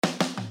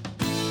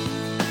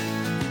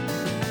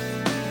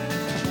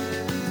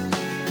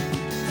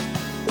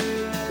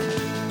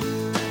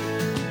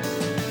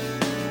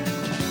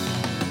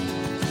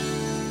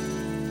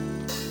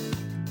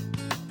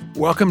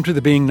Welcome to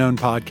the Being Known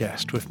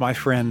podcast with my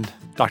friend,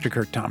 Dr.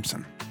 Kurt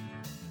Thompson.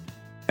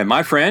 And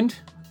my friend,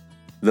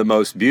 the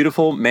most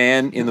beautiful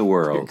man in the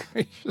world.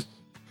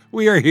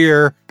 We are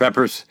here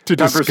to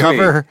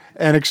discover me.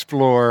 and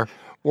explore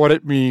what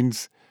it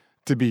means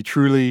to be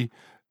truly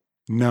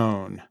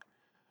known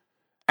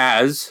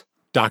As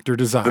Dr.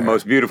 Desire. The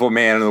most beautiful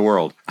man in the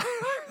world.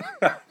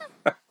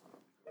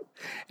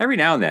 Every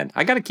now and then,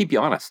 I got to keep you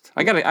honest.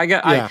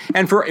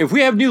 If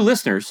we have new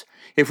listeners,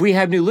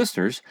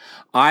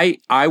 I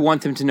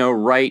want them to know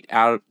right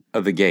out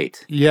of the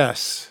gate.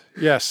 Yes,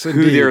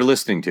 who they're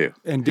listening to.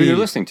 Indeed. Who they're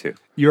listening to.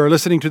 You are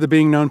listening to the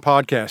Being Known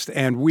podcast,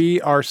 and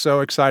we are so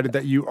excited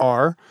that you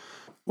are.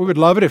 We would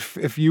love it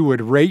if you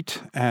would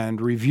rate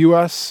and review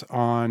us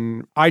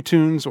on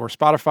iTunes or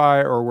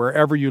Spotify or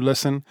wherever you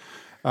listen.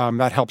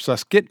 That helps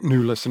us get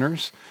new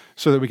listeners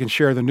so that we can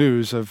share the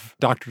news of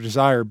Dr.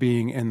 Desire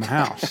being in the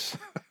house.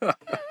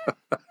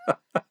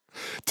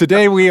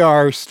 Today we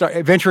are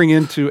venturing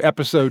into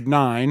episode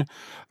 9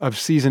 of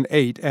season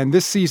 8. And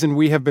this season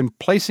we have been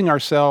placing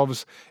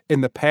ourselves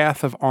in the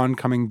path of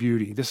oncoming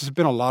beauty. This has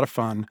been a lot of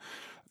fun.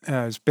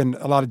 It's been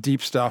a lot of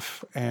deep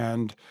stuff.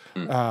 And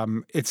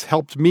it's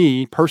helped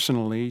me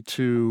personally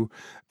to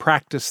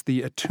practice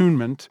the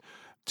attunement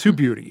to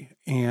beauty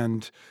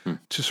and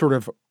to sort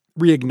of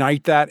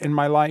reignite that in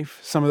my life,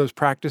 some of those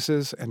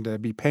practices, and to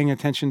be paying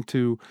attention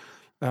to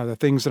the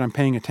things that I'm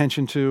paying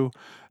attention to,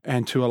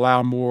 and to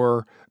allow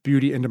more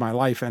beauty into my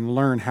life and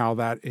learn how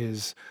that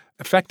is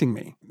affecting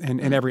me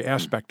in every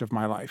aspect of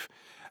my life.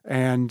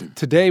 And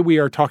today we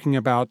are talking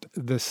about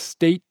the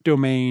state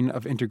domain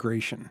of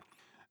integration.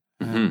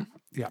 Yeah.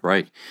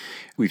 Right.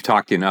 We've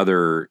talked in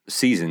other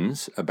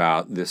seasons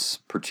about this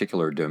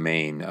particular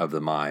domain of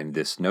the mind,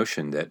 this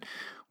notion that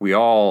we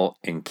all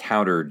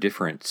encounter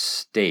different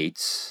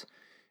states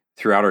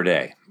throughout our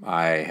day.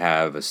 I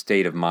have a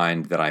state of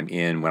mind that I'm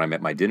in when I'm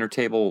at my dinner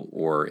table,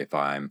 or if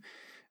I'm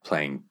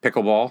playing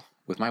pickleball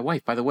with my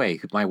wife. By the way,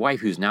 my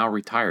wife, who's now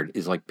retired,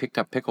 is like picked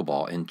up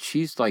pickleball, and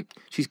she's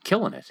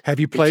killing it. Have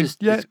you played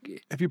yet?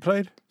 Have you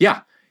played?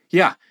 Yeah.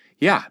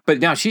 But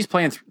now she's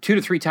playing 2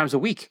 to 3 times a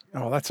week.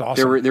 Oh, that's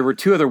awesome. There were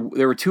two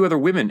other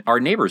women, our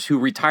neighbors, who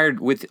retired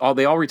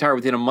they all retired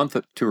within a month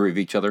or two of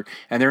each other,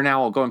 and they're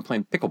now all going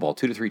playing pickleball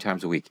 2 to 3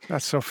 times a week.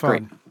 That's so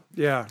fun.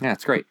 Great. Yeah,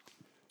 it's great.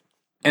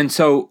 And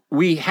so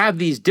we have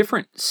these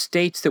different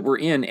states that we're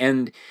in,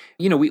 and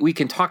we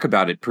can talk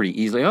about it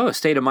pretty easily. Oh, a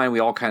state of mind, we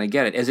all kind of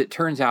get it. As it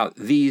turns out,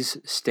 these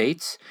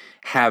states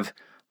have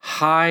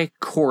high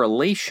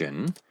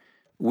correlation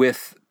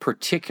with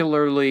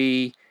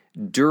particularly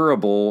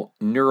durable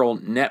neural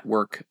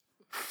network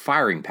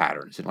firing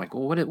patterns. And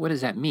well, what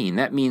does that mean?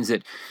 That means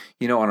that,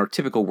 on our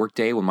typical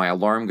workday, when my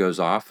alarm goes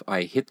off,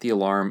 I hit the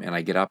alarm and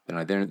I get up, and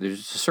there's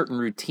a certain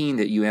routine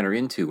that you enter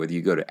into, whether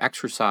you go to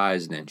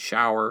exercise and then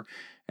shower,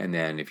 and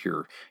then if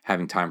you're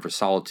having time for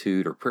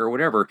solitude or prayer or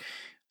whatever,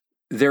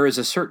 there is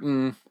a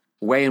certain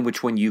way in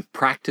which when you've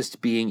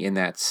practiced being in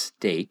that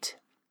state,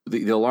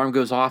 the alarm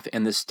goes off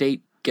and the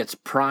state gets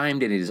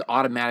primed and it is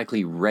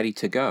automatically ready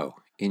to go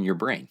in your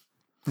brain.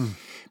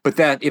 But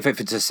that if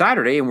it's a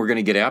Saturday and we're going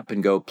to get up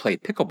and go play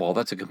pickleball,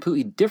 that's a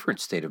completely different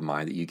state of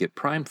mind that you get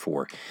primed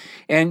for.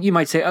 And you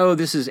might say, oh,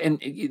 this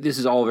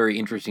is all very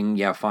interesting.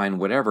 Yeah, fine,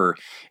 whatever,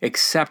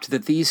 except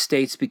that these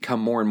states become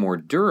more and more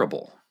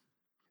durable.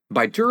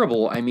 By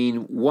durable, I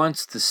mean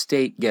once the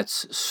state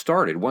gets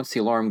started, once the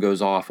alarm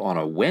goes off on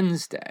a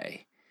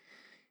Wednesday,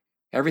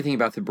 everything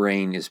about the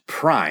brain is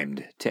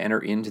primed to enter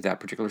into that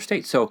particular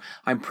state. So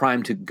I'm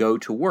primed to go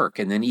to work.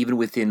 And then even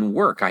within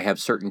work, I have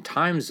certain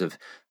times of,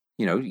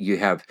 you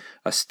have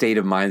a state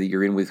of mind that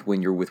you're in with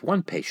when you're with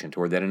one patient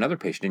or then another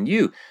patient. And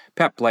you,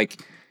 Pep,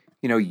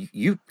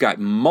 you've got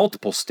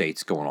multiple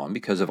states going on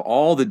because of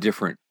all the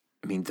different,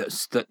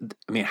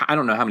 I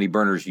don't know how many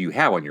burners you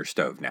have on your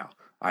stove now.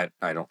 I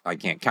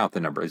can't count the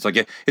number. It's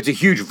it's a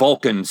huge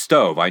Vulcan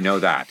stove. I know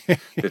that.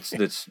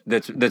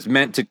 That's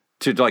meant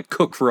to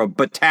cook for a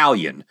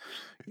battalion,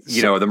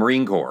 the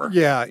Marine Corps.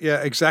 Yeah,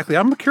 exactly.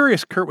 I'm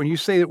curious, Kurt, when you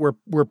say that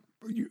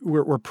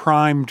we're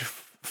primed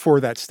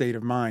for that state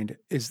of mind,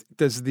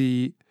 does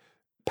the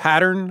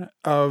pattern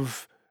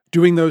of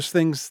doing those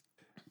things,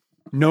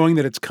 knowing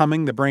that it's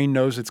coming, the brain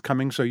knows it's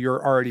coming, so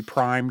you're already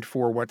primed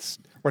for what's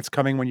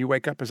coming when you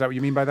wake up? Is that what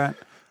you mean by that?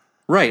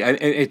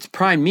 Right. It's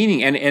prime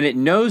meaning, and it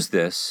knows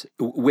this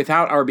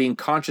without our being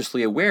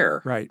consciously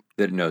aware that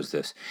it knows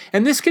this.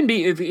 And this can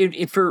be,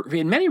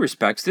 in many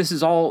respects, this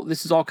is all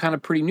kind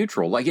of pretty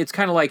neutral. It's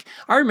kind of like,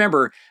 I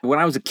remember when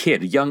I was a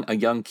kid, a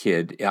young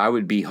kid, I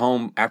would be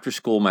home after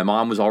school. My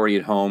mom was already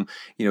at home.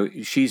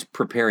 She's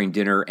preparing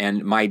dinner,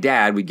 and my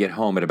dad would get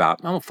home at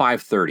about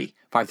 5:30,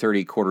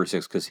 5:30,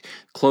 5:45, because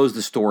closed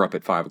the store up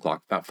at 5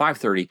 o'clock, about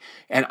 5:30,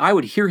 and I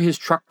would hear his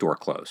truck door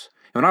close.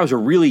 And when I was a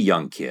really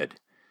young kid,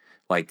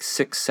 like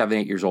 6, 7,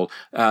 8 years old,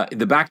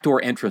 the back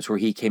door entrance where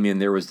he came in,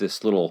 there was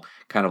this little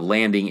kind of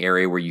landing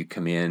area where you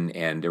come in,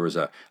 and there was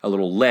a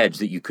little ledge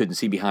that you couldn't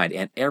see behind.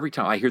 And every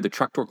time I hear the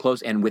truck door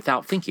close, and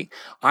without thinking,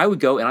 I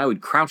would go and I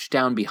would crouch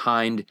down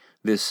behind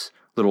this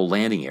little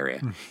landing area,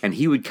 and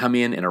he would come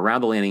in and around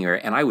the landing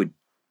area, and I would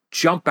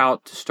jump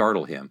out to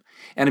startle him.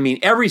 And I mean,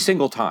 every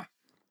single time.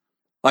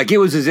 Like it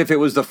was as if it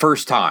was the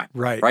first time.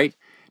 Right. Right?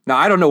 Now,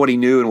 I don't know what he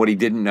knew and what he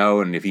didn't know,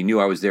 and if he knew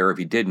I was there, or if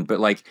he didn't, but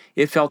like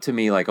it felt to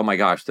me like, oh my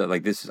gosh,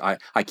 like this is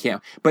I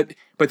can't. But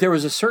there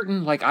was a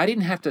certain like I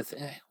didn't have to.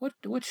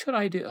 What should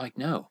I do? Like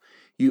no,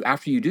 you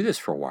after you do this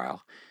for a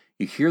while,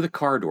 you hear the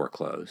car door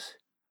close,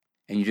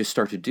 and you just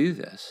start to do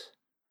this,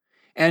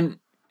 and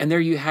there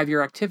you have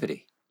your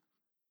activity.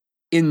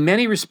 In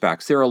many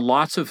respects, there are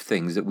lots of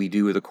things that we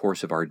do in the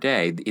course of our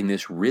day in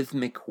this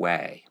rhythmic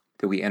way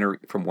that we enter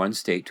from one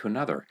state to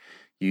another.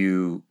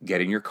 You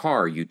get in your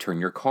car, you turn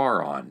your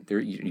car on.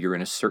 You're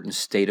in a certain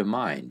state of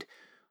mind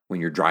when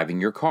you're driving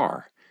your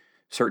car,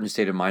 certain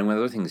state of mind when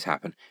other things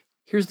happen.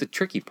 Here's the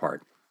tricky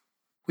part.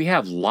 We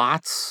have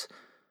lots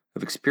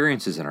of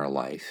experiences in our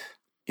life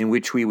in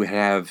which we would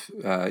have,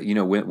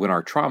 when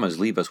our traumas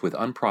leave us with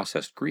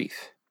unprocessed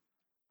grief.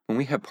 When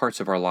we have parts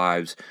of our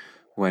lives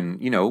when,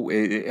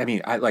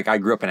 I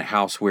grew up in a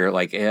house where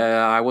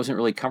I wasn't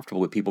really comfortable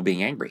with people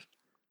being angry.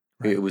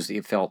 Right.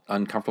 It felt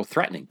uncomfortable,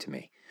 threatening to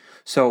me.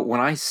 So when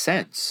I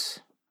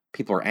sense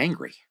people are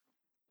angry,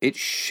 it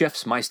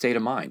shifts my state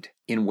of mind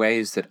in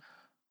ways that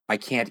I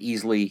can't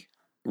easily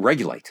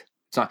regulate.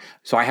 So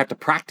I have to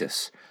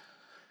practice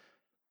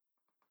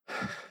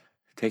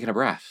taking a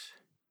breath,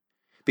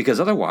 because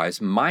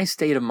otherwise my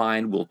state of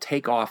mind will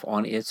take off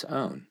on its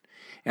own.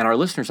 And our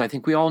listeners, I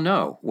think we all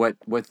know what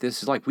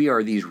this is like. We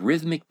are these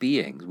rhythmic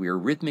beings. We are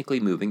rhythmically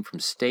moving from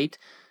state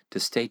to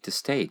state to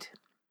state.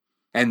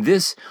 And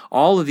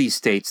all of these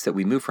states that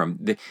we move from,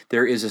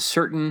 there is a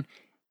certain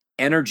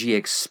energy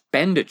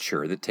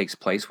expenditure that takes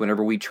place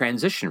whenever we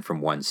transition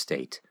from one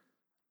state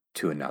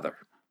to another.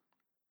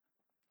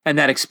 And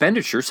that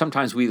expenditure,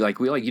 sometimes we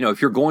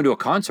if you're going to a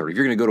concert, if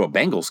you're going to go to a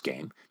Bengals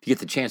game, if you get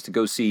the chance to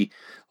go see,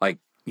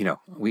 there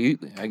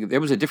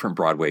was a different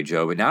Broadway,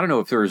 Joe, but now I don't know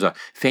if there's a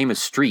famous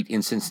street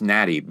in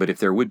Cincinnati, but if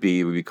there would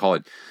be, we would call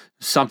it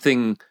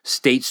something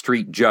State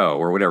Street Joe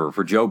or whatever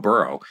for Joe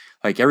Burrow.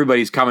 Like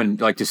everybody's coming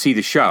to see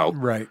the show.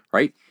 Right.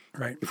 Right.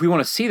 Right. If we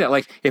want to see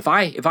that, if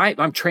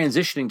I'm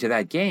transitioning to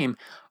that game,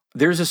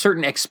 there's a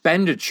certain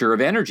expenditure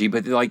of energy,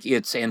 but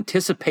it's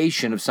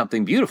anticipation of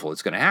something beautiful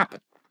that's going to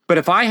happen. But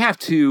if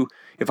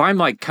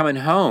I'm coming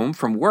home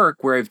from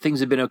work where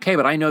things have been okay,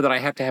 but I know that I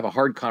have to have a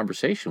hard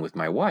conversation with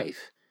my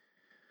wife,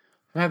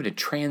 I'm having to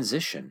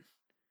transition.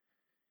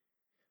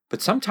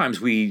 But sometimes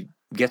we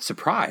get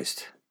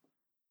surprised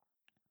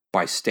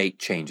by state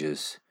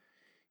changes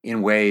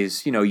in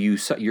ways, you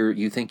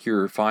think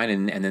you're fine,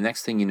 and the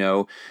next thing you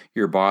know,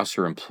 your boss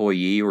or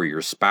employee or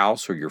your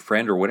spouse or your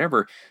friend or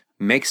whatever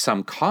makes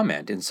some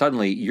comment, and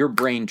suddenly your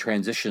brain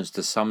transitions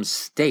to some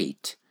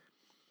state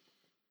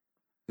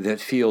that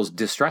feels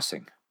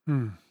distressing,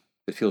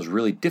 that feels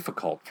really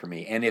difficult for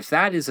me. And if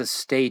that is a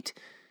state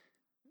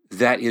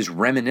that is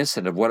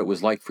reminiscent of what it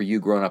was like for you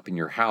growing up in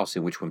your house,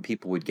 in which when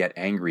people would get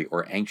angry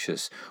or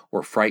anxious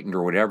or frightened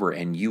or whatever,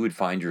 and you would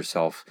find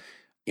yourself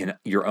in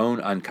your own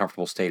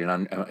uncomfortable state,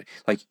 and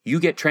you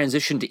get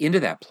transitioned into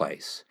that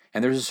place,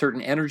 and there's a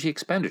certain energy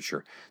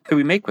expenditure that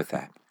we make with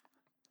that.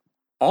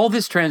 All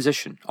this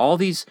transition, all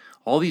these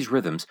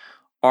rhythms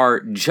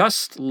are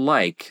just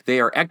like they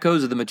are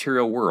echoes of the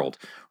material world,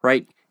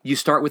 right? You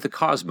start with the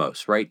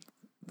cosmos, right?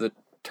 The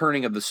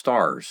turning of the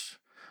stars,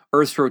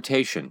 Earth's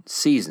rotation,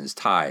 seasons,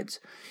 tides,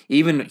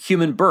 even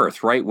human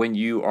birth, right? When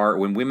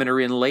women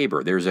are in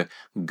labor, there's a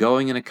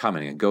going and a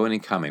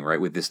coming, right?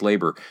 With this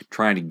labor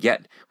trying to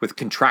get with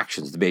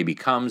contractions, the baby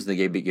comes,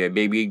 the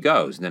baby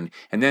goes, and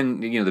then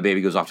the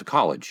baby goes off to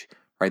college,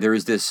 right? There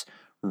is this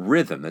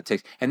rhythm that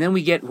takes, and then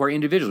we get where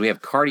individuals, we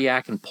have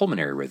cardiac and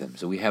pulmonary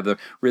rhythms, and we have the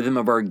rhythm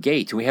of our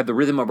gait, and we have the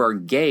rhythm of our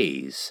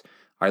gaze.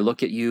 I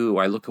look at you,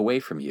 I look away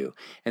from you.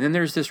 And then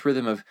there's this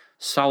rhythm of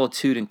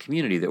solitude and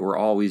community that we're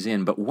always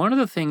in. But one of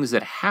the things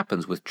that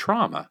happens with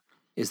trauma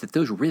is that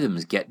those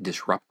rhythms get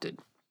disrupted.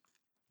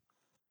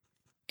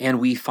 And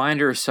we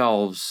find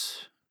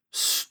ourselves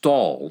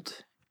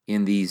stalled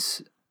in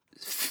these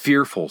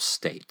fearful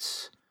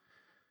states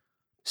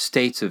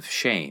of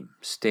shame,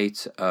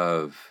 states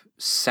of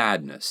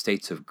sadness,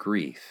 states of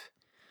grief.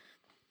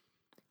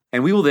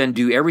 And we will then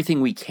do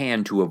everything we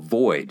can to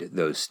avoid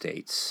those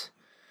states.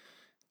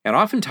 And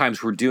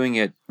oftentimes we're doing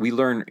it, we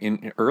learn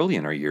early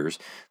in our years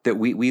that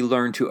we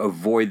learn to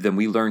avoid them.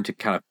 We learn to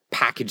kind of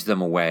package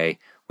them away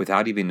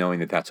without even knowing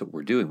that that's what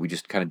we're doing. We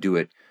just kind of do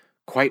it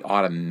quite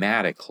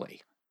automatically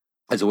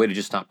as a way to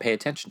just not pay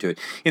attention to it.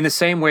 In the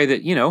same way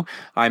that,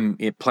 I'm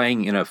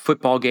playing in a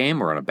football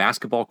game or on a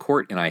basketball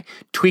court and I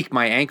tweak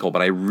my ankle,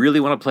 but I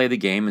really want to play the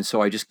game, and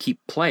so I just keep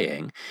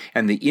playing.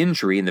 And the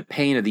injury and the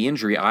pain of the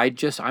injury, I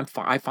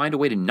find a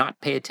way to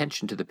not pay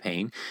attention to the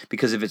pain,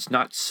 because if it's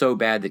not so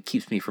bad that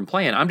keeps me from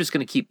playing, I'm just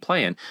going to keep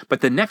playing. But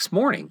the next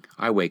morning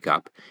I wake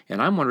up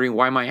and I'm wondering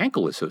why my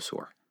ankle is so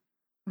sore.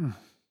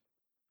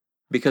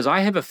 Because I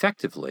have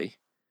effectively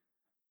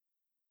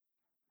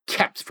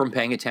kept from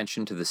paying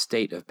attention to the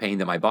state of pain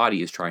that my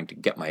body is trying to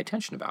get my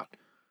attention about.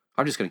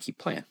 I'm just going to keep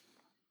playing.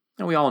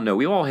 And we all know,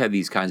 we all have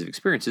these kinds of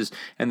experiences,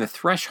 and the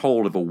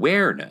threshold of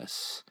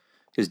awareness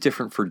is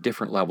different for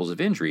different levels of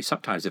injury.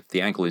 Sometimes if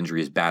the ankle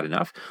injury is bad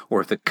enough,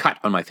 or if the cut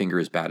on my finger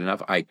is bad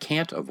enough, I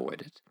can't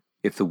avoid it.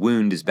 If the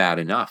wound is bad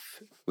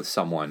enough with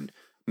someone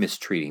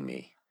mistreating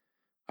me,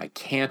 I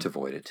can't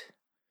avoid it.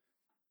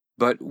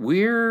 But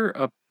we're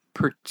a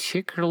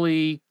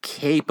particularly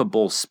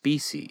capable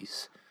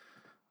species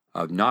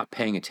of not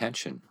paying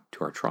attention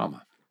to our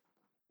trauma.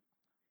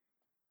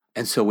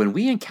 And so when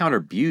we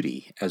encounter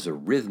beauty as a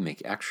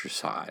rhythmic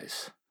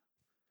exercise,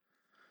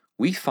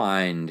 we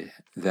find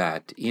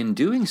that in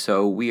doing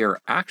so, we are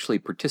actually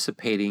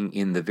participating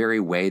in the very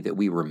way that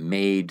we were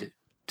made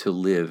to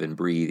live and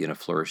breathe in a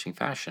flourishing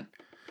fashion.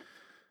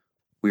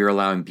 We are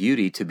allowing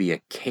beauty to be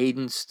a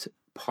cadenced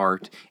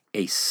part,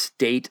 a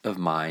state of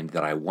mind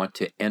that I want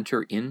to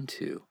enter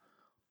into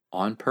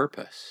on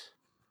purpose.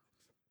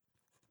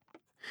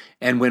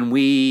 And when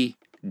we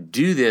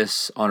do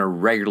this on a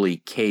regularly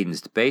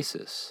cadenced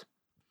basis,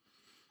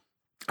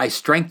 I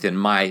strengthen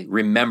my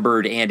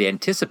remembered and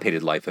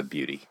anticipated life of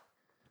beauty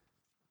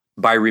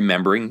by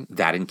remembering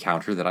that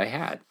encounter that I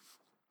had.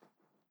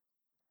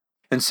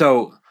 And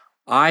so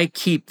I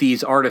keep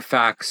these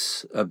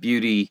artifacts of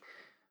beauty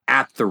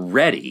at the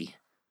ready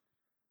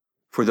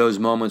for those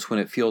moments when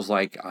it feels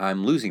like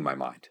I'm losing my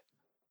mind.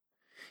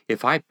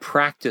 If I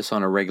practice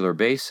on a regular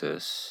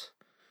basis,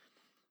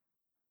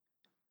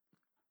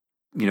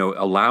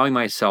 allowing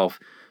myself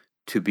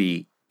to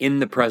be in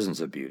the presence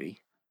of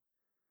beauty,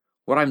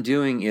 what I'm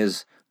doing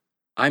is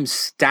I'm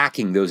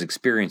stacking those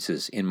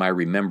experiences in my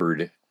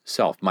remembered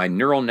self. My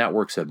neural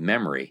networks of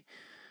memory,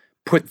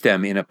 put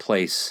them in a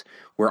place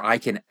where I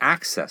can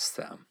access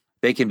them.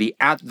 They can be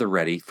at the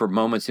ready for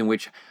moments in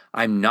which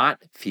I'm not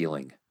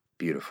feeling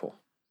beautiful,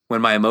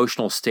 when my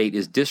emotional state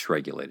is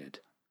dysregulated,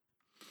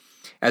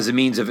 as a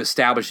means of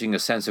establishing a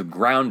sense of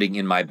grounding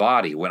in my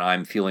body when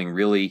I'm feeling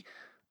really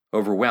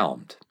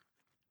overwhelmed.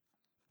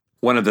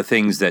 One of the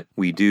things that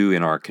we do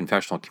in our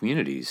confessional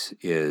communities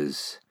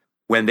is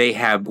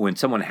when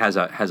someone has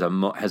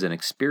an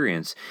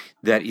experience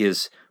that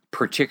is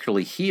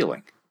particularly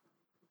healing,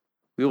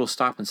 we will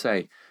stop and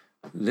say,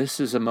 this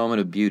is a moment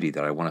of beauty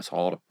that I want us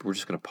all to, we're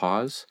just going to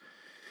pause,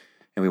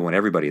 and we want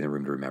everybody in the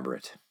room to remember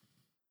it.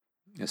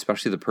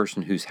 Especially the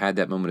person who's had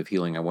that moment of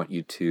healing. I want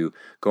you to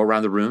go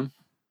around the room,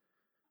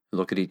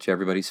 look at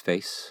everybody's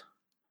face.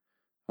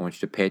 I want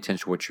you to pay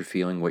attention to what you're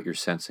feeling, what you're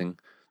sensing,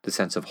 the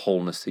sense of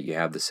wholeness that you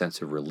have, the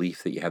sense of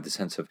relief that you have, the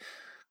sense of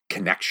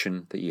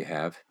connection that you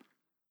have.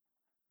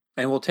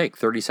 And we'll take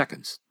 30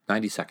 seconds,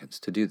 90 seconds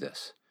to do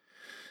this.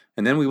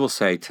 And then we will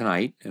say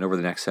tonight and over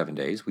the next 7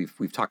 days,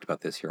 we've talked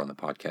about this here on the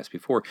podcast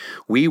before,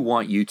 we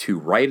want you to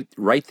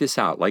write this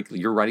out like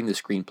you're writing the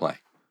screenplay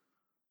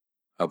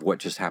of what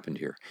just happened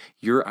here.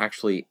 You're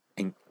actually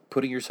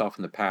putting yourself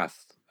in the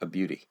path of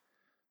beauty,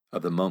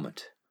 of the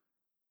moment,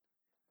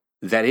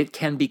 that it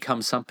can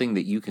become something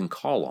that you can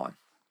call on.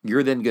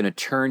 You're then going to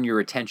turn your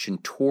attention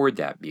toward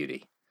that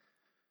beauty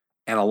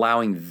and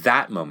allowing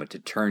that moment to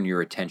turn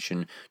your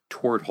attention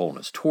toward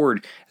wholeness,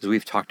 toward, as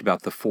we've talked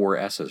about, the 4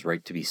 S's,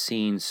 right? To be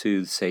seen,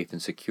 soothed, safe,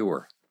 and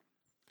secure.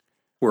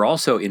 We're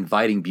also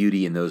inviting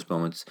beauty in those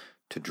moments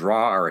to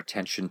draw our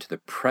attention to the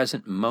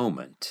present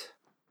moment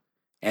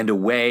and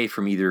away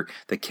from either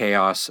the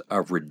chaos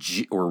of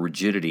or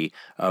rigidity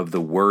of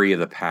the worry of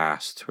the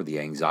past or the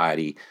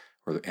anxiety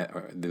or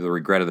the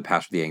regret of the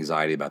past or the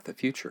anxiety about the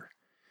future.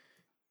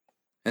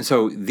 And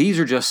so these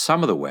are just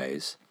some of the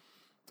ways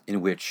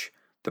in which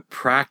the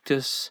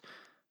practice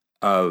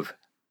of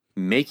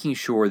making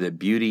sure that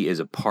beauty is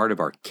a part of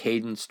our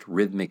cadenced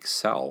rhythmic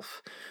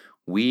self,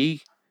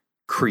 we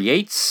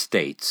create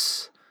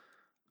states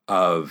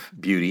of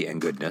beauty and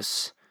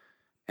goodness,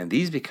 and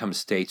these become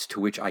states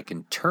to which I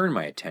can turn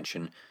my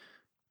attention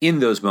in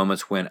those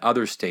moments when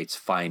other states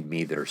find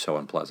me that are so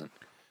unpleasant.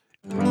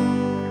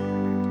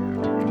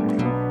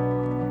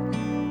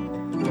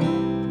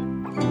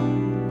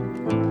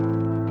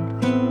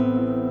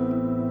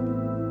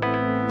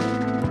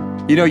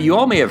 You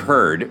all may have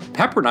heard,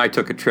 Pepper and I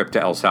took a trip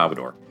to El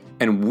Salvador,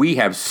 and we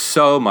have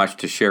so much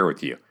to share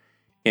with you.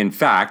 In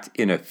fact,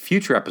 in a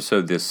future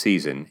episode this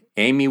season,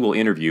 Amy will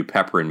interview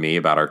Pepper and me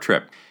about our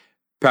trip.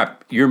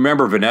 Pep, you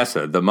remember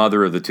Vanessa, the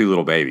mother of the 2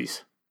 little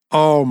babies?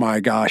 Oh my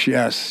gosh,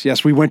 yes.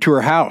 Yes, we went to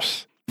her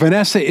house.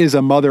 Vanessa is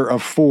a mother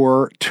of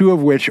 4, 2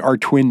 of which are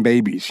twin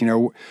babies.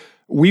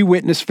 We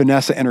witnessed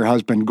Vanessa and her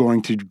husband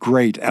going to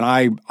great, and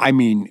I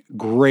mean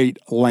great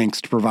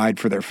lengths to provide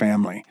for their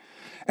family.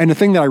 And the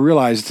thing that I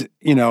realized,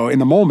 in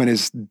the moment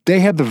is they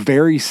have the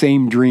very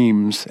same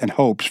dreams and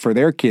hopes for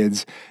their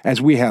kids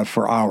as we have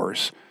for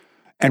ours.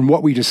 And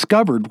what we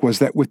discovered was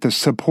that with the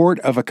support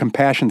of a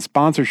compassion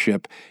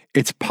sponsorship,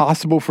 it's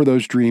possible for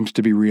those dreams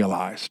to be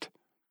realized.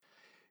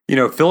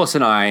 Phyllis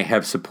and I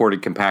have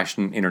supported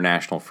Compassion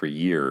International for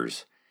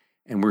years,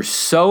 and we're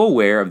so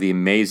aware of the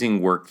amazing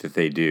work that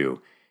they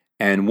do.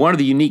 And one of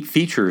the unique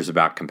features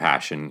about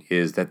Compassion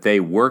is that they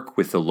work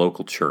with the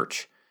local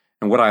church.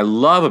 And what I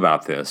love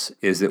about this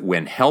is that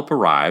when help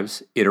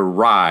arrives, it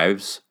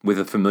arrives with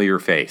a familiar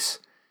face.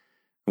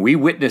 We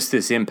witnessed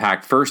this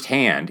impact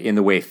firsthand in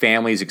the way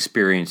families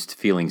experienced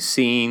feeling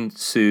seen,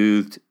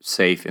 soothed,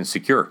 safe, and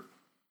secure.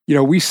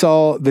 We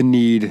saw the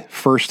need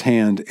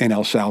firsthand in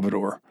El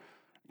Salvador.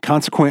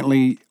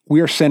 Consequently,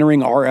 we are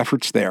centering our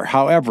efforts there.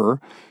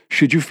 However,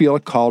 should you feel a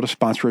call to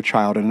sponsor a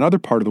child in another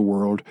part of the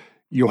world,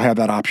 you'll have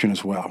that option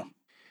as well.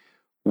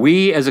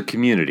 We as a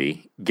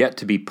community get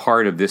to be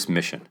part of this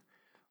mission.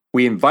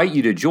 We invite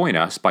you to join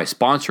us by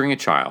sponsoring a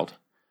child.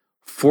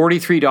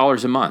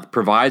 $43 a month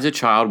provides a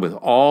child with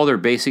all their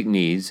basic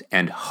needs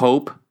and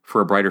hope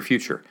for a brighter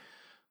future.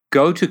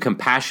 Go to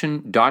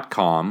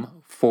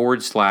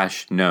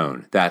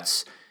compassion.com/known.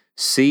 That's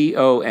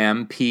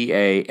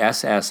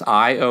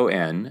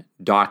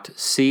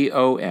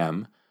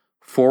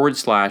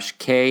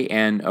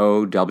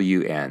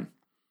compassion.com/KNOWN.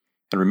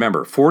 And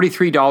remember,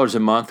 $43 a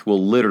month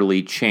will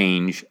literally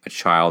change a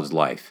child's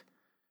life.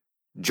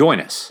 Join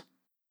us.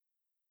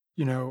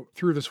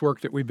 Through this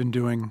work that we've been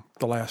doing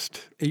the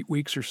last 8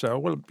 weeks or so,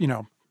 well,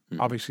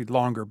 obviously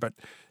longer, but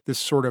this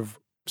sort of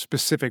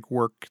specific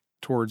work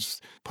towards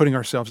putting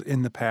ourselves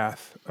in the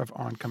path of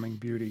oncoming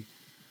beauty.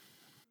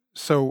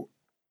 So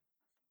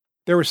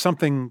there was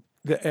something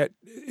that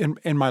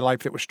in my life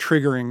that was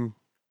triggering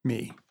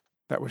me,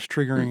 that was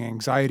triggering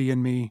anxiety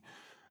in me,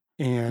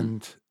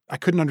 and I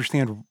couldn't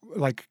understand,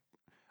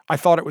 I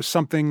thought it was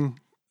something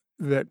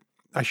that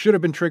I should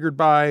have been triggered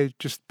by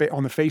just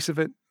on the face of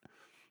it.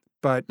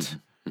 But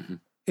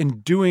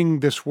in doing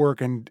this work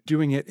and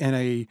doing it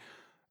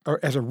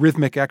as a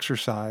rhythmic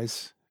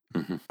exercise,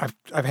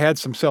 I've had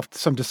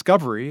some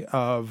discovery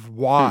of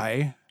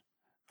why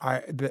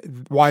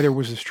why there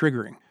was this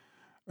triggering,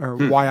 or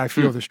why I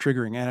feel this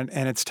triggering, and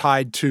it's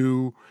tied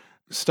to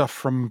stuff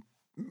from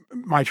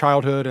my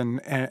childhood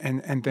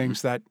and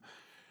things that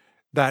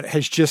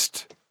has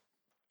just,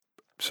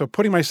 so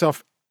putting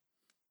myself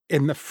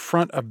in the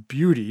front of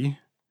beauty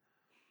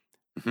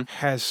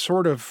has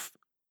sort of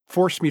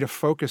forced me to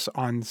focus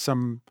on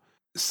some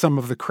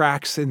of the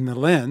cracks in the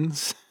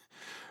lens,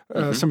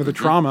 some of the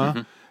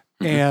trauma,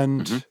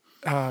 and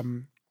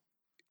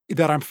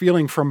that I'm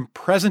feeling from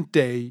present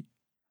day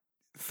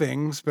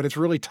things, but it's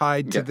really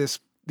tied to these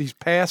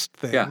past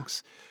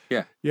things.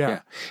 Yeah.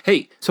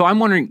 Hey, so I'm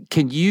wondering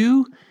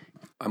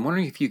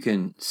if you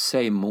can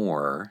say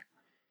more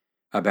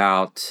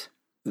about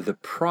the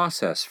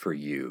process for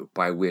you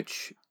by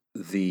which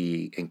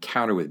the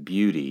encounter with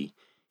beauty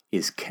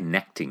is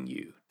connecting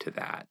you to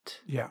that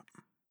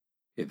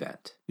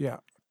event. Yeah.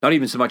 Not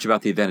even so much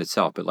about the event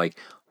itself, but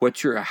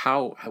what's your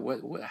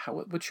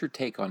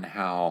take on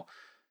how?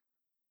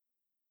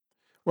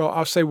 Well,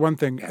 I'll say one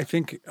thing. Yeah.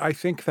 I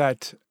think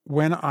that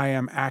when I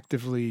am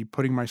actively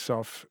putting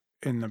myself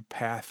in the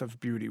path of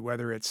beauty,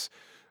 whether it's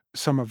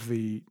some of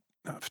the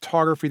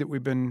photography that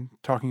we've been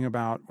talking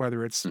about,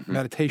 whether it's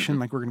meditation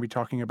like we're going to be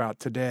talking about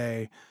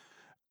today,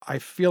 I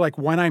feel like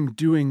when I'm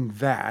doing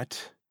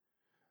that,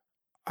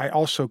 I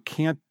also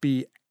can't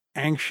be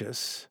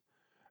anxious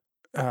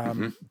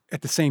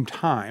at the same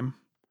time.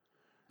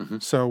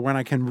 So when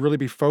I can really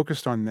be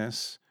focused on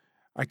this,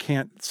 I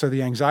can't, so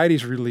the anxiety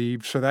is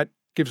relieved. So that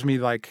gives me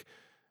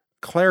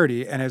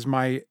clarity. And as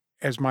my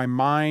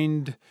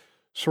mind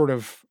sort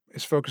of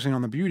is focusing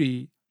on the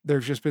beauty,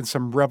 there's just been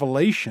some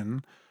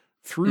revelation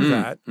through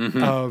that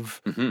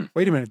of,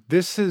 wait a minute,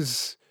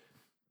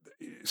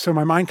 so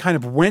my mind kind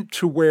of went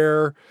to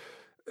where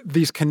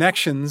these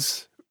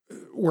connections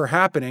were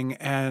happening,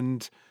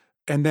 and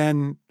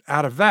then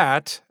out of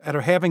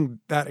having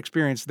that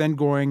experience, then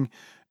going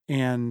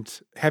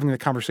and having the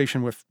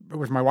conversation with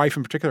my wife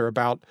in particular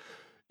about,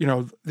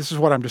 this is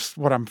what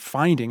I'm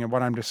finding and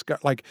what I'm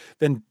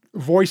then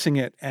voicing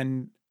it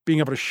and being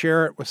able to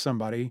share it with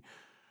somebody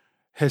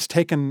has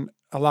taken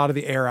a lot of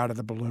the air out of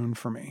the balloon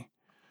for me.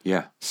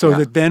 Yeah. So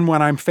that then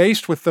when I'm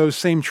faced with those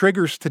same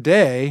triggers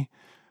today,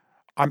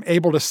 I'm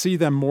able to see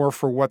them more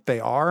for what they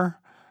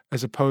are,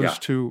 as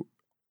opposed to,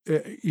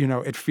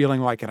 it feeling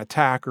like an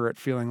attack, or it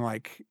feeling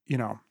like,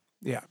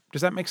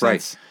 Does that make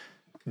sense? Right.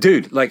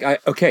 Dude,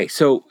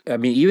 so, I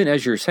mean, even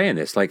as you're saying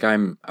this,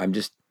 I'm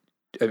just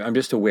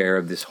aware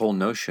of this whole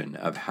notion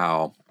of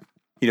how,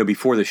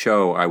 before the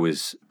show, I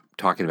was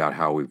talking about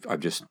how I've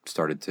just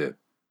started to,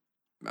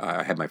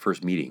 I had my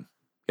first meeting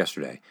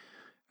yesterday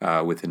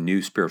with a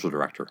new spiritual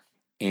director.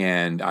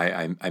 And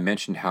I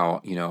mentioned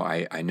how,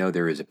 I know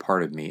there is a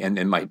part of me,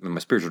 and my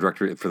spiritual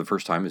director for the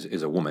first time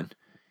is a woman.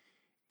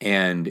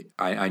 And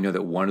I know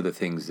that one of the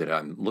things that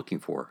I'm looking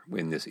for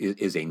in this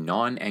is a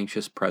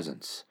non-anxious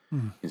presence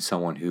in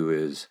someone who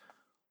is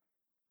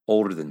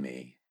older than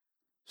me,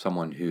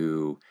 someone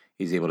who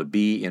is able to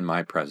be in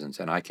my presence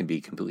and I can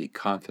be completely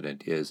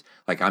confident is,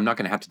 I'm not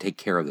going to have to take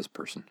care of this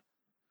person.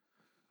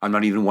 I'm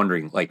not even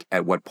wondering,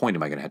 at what point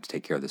am I going to have to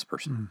take care of this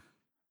person?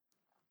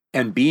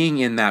 And being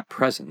in that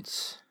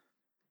presence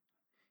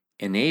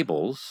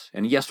enabled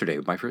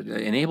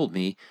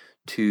me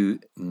to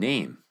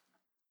name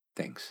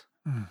things.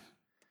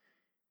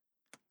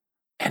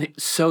 And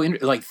it's so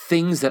things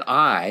things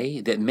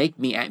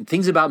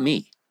about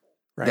me,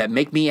 right, that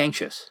make me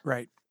anxious,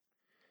 right,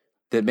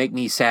 that make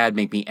me sad,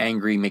 make me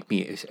angry, make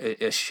me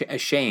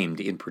ashamed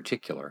in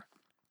particular.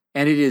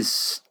 And it is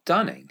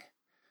stunning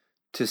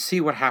to see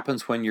what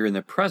happens when you're in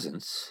the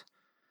presence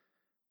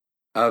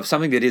of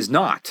something that is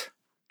not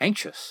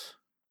anxious,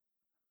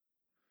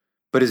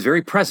 but is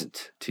very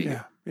present to you.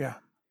 Yeah. Yeah.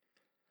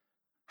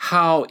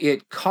 How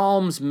it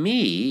calms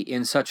me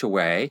in such a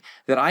way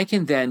that I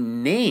can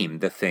then name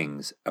the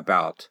things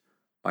about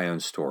my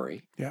own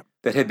story Yeah.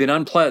 that have been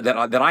unpleasant,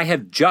 that I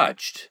have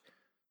judged,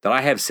 that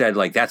I have said,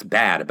 like, that's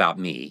bad about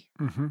me,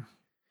 Mm-hmm.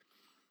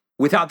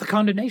 without the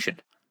condemnation.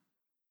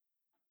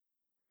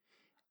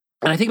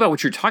 And I think about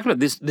what you're talking about,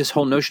 this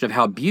whole notion of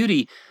how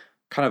beauty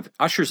kind of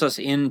ushers us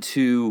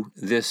into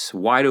this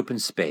wide open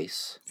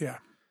space. Yeah.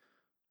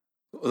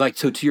 Like,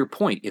 so to your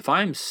point, if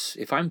I'm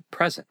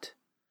present,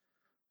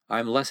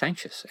 I'm less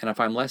anxious. And if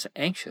I'm less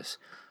anxious,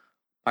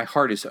 my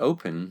heart is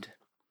opened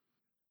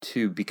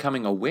to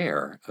becoming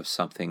aware of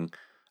something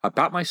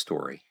about my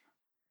story,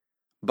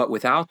 but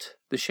without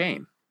the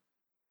shame,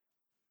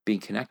 being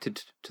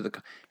connected to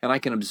and I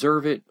can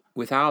observe it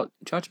without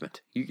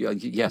judgment.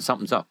 Yeah,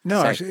 something's up.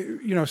 No, Say.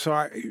 actually, so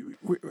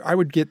I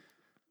would get,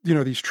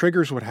 these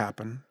triggers would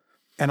happen,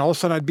 and all of a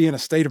sudden I'd be in a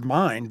state of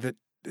mind that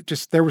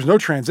there was no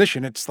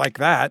transition. It's like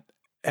that.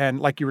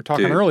 And like you were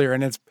talking Dude. earlier,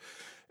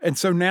 and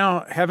so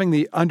now having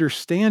the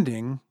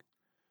understanding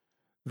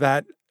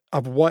that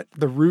of what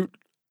the root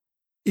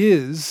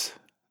is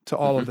to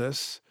all of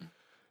this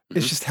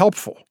is just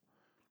helpful.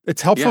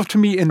 It's helpful to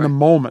me in the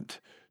moment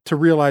to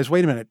realize,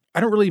 wait a minute, I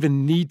don't really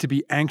even need to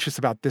be anxious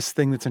about this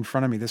thing that's in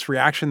front of me. This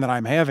reaction that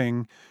I'm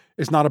having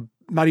is not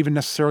even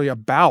necessarily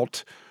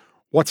about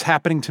what's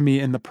happening to me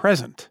in the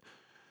present.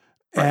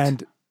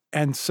 Right.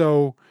 And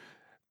so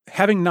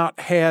having not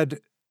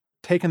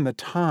taken the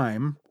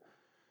time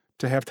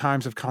to have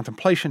times of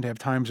contemplation, to have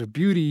times of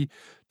beauty,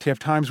 to have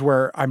times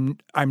where I'm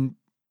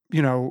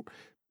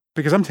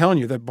because I'm telling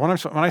you that when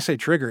I say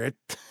trigger it,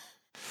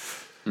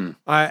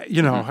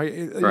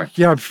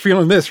 I'm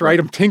feeling this, right?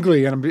 I'm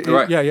tingly and I'm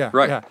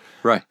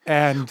right.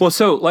 And well,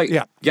 so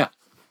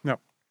no.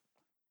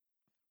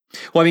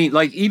 Well, I mean,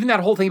 like even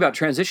that whole thing about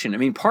transition. I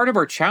mean, part of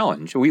our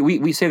challenge,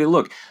 we say that,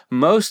 look,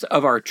 most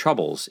of our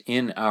troubles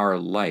in our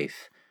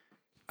life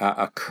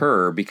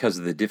occur because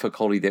of the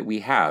difficulty that we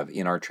have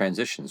in our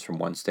transitions from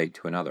one state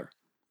to another.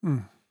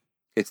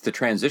 It's the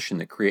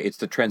transition it's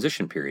the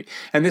transition period.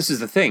 And this is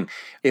the thing.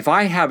 If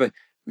I have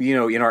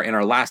in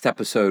our last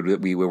episode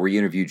where we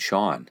interviewed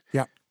Sean,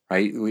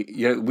 right?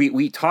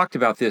 We talked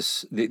about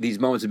these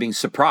moments of being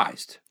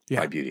surprised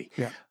by beauty.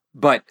 Yeah.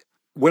 But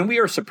when we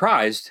are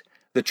surprised,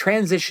 the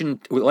transition,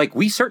 like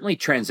we certainly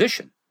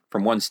transition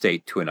from one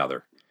state to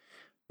another,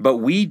 but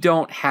we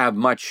don't have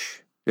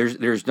much.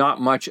 There's not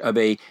much of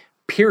a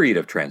period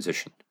of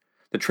transition.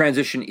 The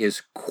transition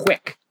is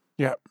quick.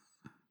 Yeah.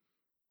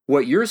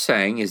 What you're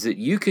saying is that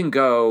you can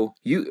go,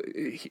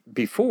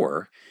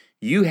 before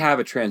you have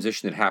a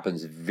transition that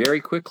happens very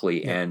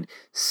quickly and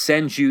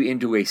sends you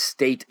into a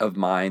state of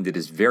mind that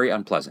is very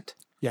unpleasant.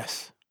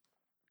 Yes.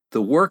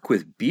 The work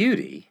with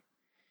beauty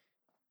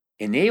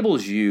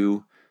enables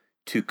you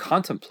to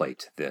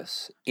contemplate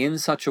this in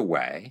such a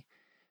way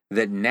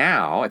that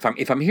now,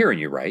 if I'm hearing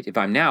you right,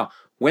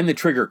 when the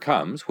trigger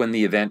comes, when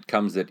the event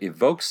comes that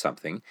evokes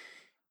something,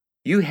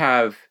 you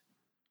have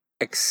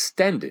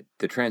extended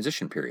the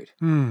transition period.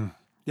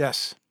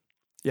 Yes.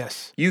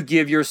 Yes. You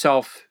give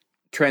yourself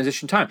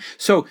transition time.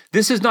 So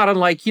this is not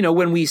unlike,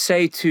 when we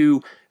say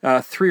to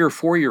 3 or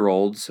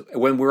 4-year-olds,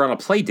 when we're on a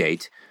play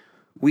date,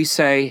 we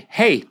say,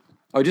 hey,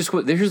 here's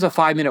a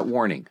 5-minute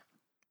warning.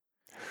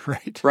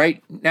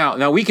 Right?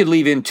 Now we could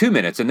leave in 2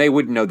 minutes and they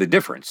wouldn't know the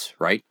difference,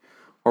 right?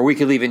 Or we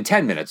could leave in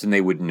 10 minutes and they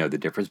wouldn't know the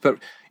difference. But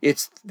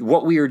it's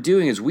what we are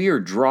doing is we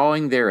are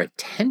drawing their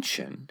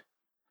attention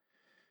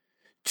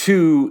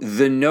to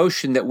the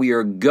notion that we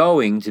are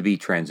going to be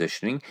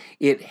transitioning.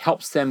 It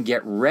helps them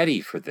get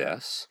ready for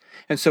this.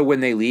 And so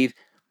when they leave,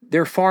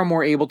 they're far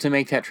more able to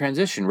make that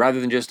transition rather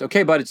than just,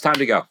 okay, bud, it's time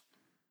to go.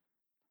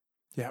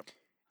 Yeah.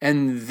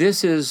 And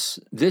this is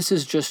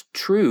just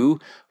true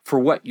for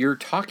what you're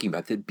talking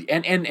about.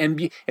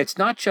 And it's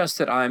not just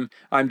that I'm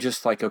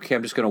just like, okay,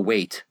 I'm just going to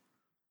wait.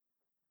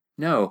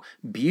 No,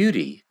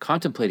 beauty,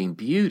 contemplating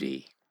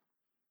beauty,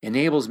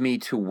 enables me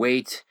to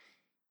wait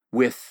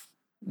with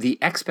the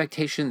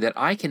expectation that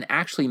I can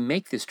actually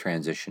make this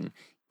transition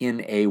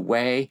in a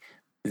way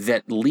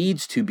that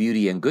leads to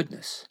beauty and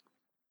goodness,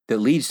 that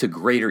leads to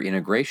greater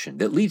integration,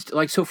 that leads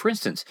to, so for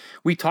instance,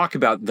 we talk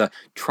about the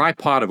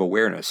tripod of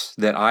awareness,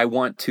 that I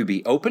want to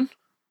be open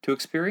to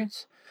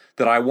experience,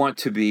 that I want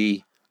to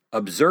be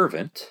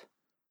observant,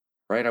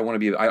 right? I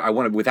want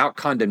to, without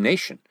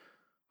condemnation,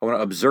 I want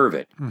to observe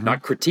it,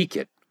 not critique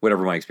it,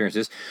 whatever my experience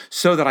is,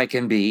 so that I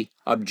can be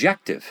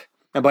objective.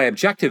 And by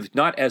objective,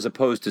 not as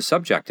opposed to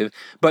subjective,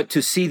 but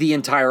to see the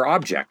entire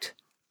object.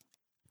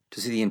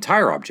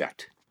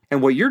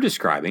 And what you're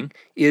describing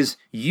is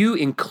you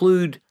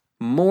include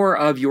more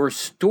of your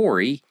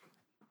story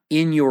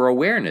in your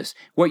awareness.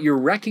 What you're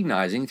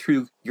recognizing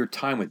through your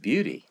time with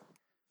beauty.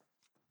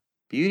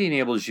 Beauty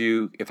enables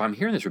you, if I'm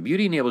hearing this,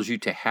 beauty enables you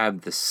to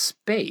have the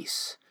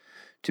space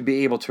to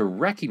be able to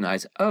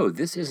recognize, oh,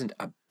 this isn't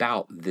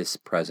about this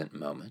present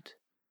moment.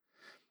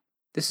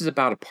 This is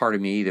about a part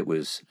of me that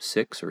was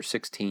 6 or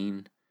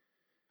 16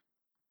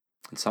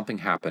 and something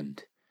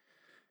happened,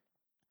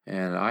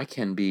 and I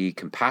can be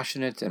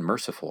compassionate and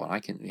merciful,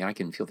 and I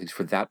can feel things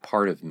for that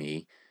part of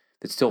me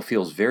that still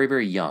feels very,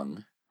 very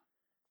young,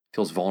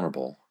 feels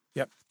vulnerable.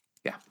 Yep.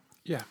 Yeah.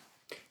 Yeah.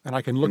 And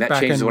I can And look that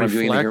back changes and what I'm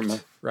doing in the here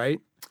reflect, right?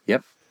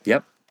 Yep.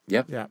 Yep.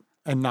 Yep. Yeah.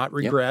 And not Yep.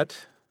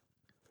 regret.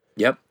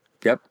 Yep.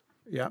 Yep.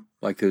 Yep.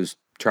 Like those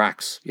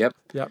tracks. Yep.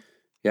 Yep.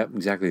 Yep.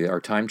 Exactly.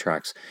 Our time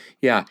tracks.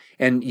 Yeah.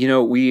 And,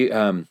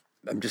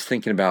 I'm just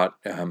thinking about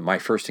my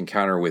first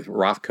encounter with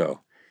Rothko.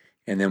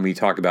 And then we've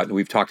talked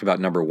about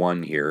number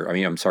one here. I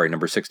mean, I'm sorry,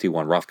 number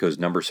 61. Rothko's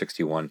number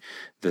 61.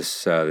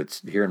 This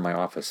it's here in my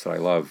office that I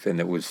love, and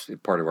it was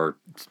part of our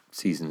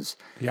season's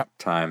Yep.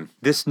 time.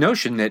 This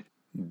notion that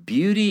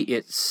beauty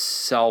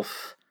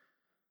itself,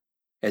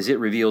 as it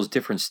reveals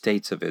different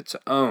states of its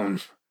own,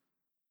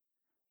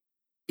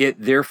 it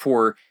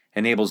therefore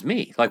enables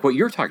me, like what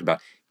you're talking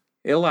about.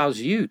 It allows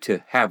you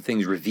to have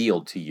things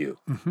revealed to you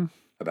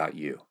about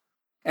you,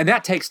 and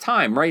that takes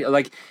time, right?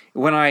 Like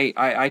when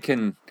I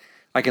can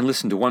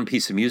listen to one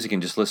piece of music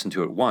and just listen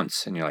to it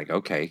once, and you're like,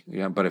 okay,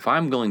 yeah. But if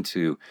I'm going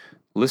to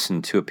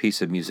listen to a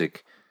piece of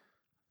music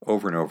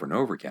over and over and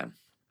over again,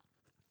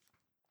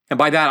 and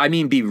by that I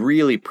mean be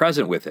really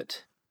present with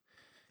it.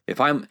 If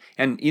I look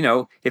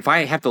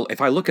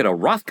at a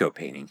Rothko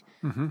painting,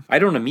 I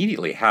don't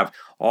immediately have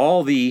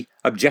all the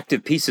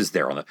objective pieces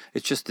there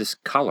it's just this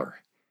color.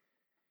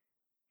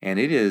 And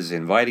it is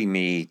inviting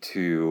me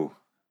to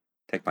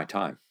take my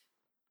time.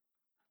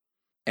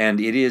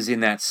 And it is in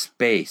that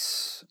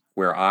space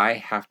where I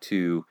have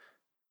to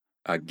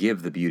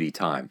give the beauty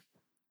time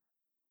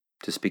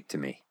to speak to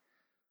me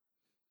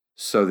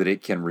so that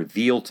it can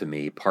reveal to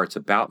me parts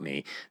about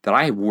me that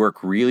I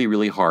work really,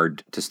 really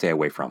hard to stay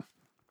away from.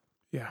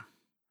 Yeah.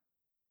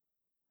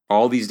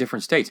 All these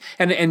different states.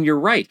 And you're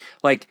right.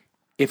 Like,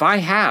 if I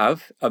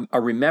have a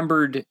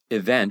remembered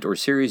event or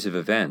series of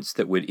events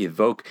that would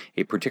evoke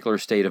a particular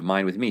state of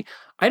mind with me,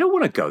 I don't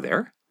want to go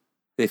there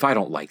if I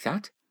don't like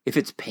that. If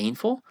it's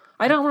painful,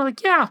 I don't want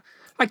to,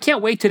 I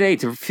can't wait today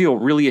to feel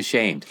really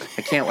ashamed.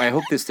 I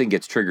hope this thing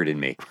gets triggered in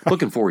me.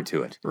 Looking forward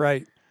to it.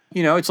 Right.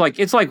 It's like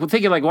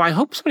thinking like, well, I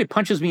hope somebody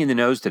punches me in the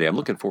nose today. I'm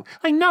looking for,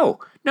 like, no,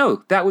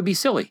 that would be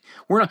silly.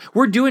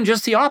 We're doing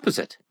just the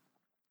opposite.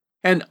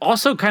 And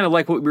also kind of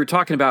like what we were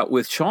talking about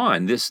with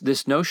Sean,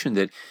 this notion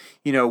that,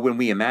 when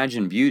we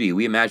imagine beauty,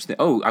 we imagine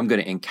that, I'm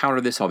going to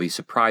encounter this, I'll be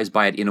surprised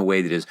by it in a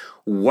way that is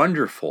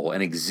wonderful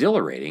and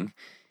exhilarating.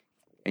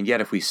 And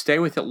yet if we stay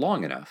with it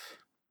long enough,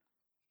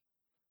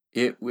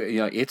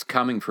 it's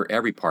coming for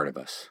every part of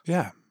us.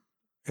 Yeah.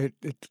 It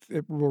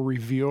will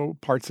reveal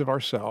parts of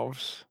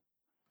ourselves,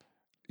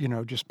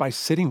 just by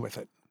sitting with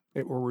it.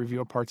 It will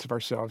reveal parts of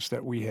ourselves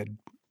that we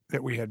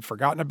had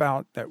forgotten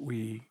about, that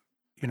we,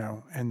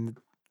 and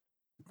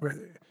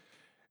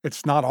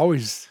it's not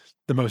always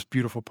the most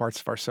beautiful parts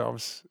of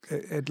ourselves.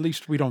 At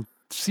least we don't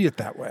see it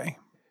that way.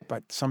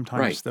 But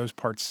sometimes those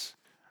parts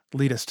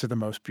lead us to the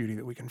most beauty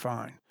that we can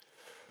find.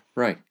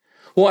 Right.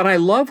 Well, and I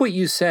love what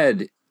you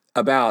said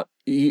about,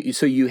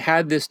 so you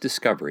had this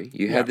discovery,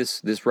 you had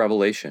this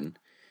revelation,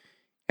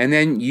 and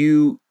then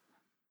you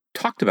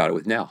talked about it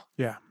with Nell.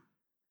 Yeah.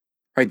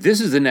 Right.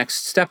 This is the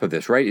next step of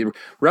this, right?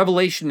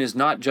 Revelation is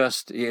not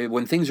just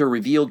when things are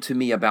revealed to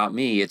me about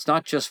me. It's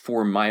not just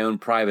for my own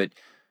private,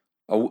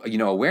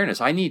 awareness.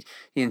 I need,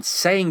 in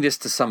saying this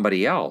to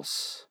somebody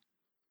else,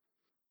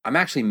 I'm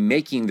actually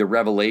making the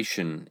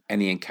revelation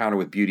and the encounter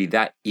with beauty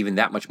that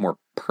much more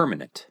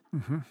permanent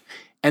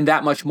and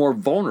that much more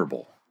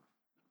vulnerable,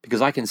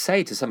 because I can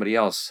say to somebody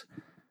else,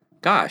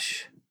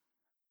 gosh,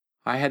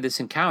 I had this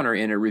encounter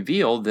and it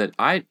revealed that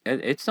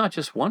it's not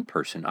just one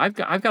person. I've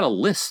got a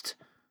list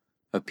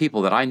of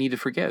people that I need to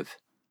forgive.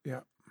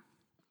 Yeah.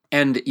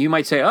 And you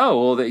might say,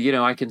 oh,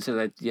 well, I can say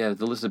that,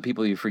 the list of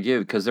people you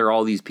forgive, because there are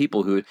all these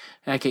people who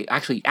I can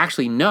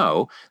actually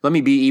no. Let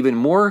me be even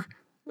more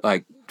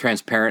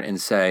transparent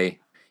and say,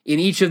 in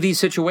each of these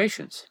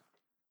situations,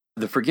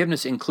 the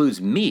forgiveness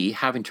includes me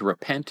having to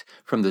repent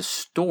from the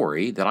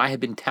story that I have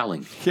been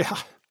telling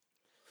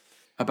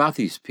about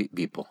these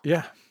people.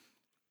 Yeah.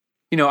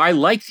 I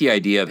like the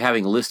idea of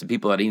having a list of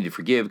people that I need to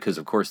forgive, because,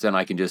 of course, then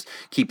I can just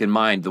keep in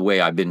mind the way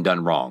I've been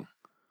done wrong.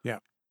 Yeah.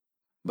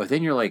 But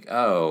then you're like,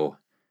 oh,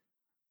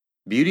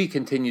 beauty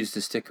continues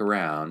to stick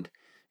around.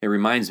 It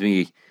reminds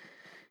me,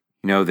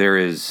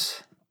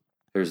 there's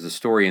the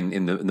story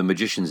in the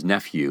Magician's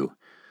Nephew,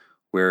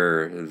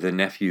 where the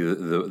nephew,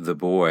 the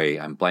boy,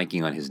 I'm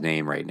blanking on his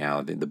name right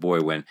now, the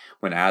boy, when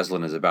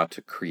Aslan is about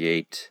to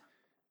create,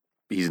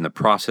 he's in the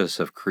process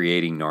of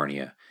creating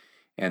Narnia,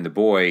 and the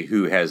boy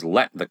who has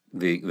let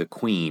the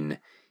queen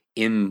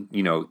in,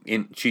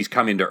 she's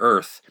come into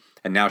Earth,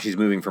 and now she's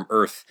moving from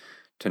Earth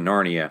to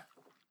Narnia.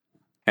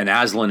 And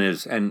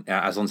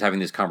Aslan's having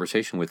this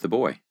conversation with the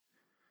boy.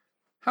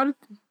 How did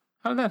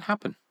that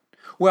happen?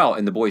 Well,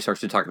 and the boy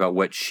starts to talk about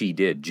what she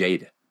did,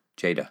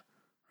 Jada,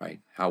 right?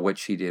 What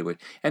she did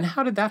and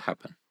how did that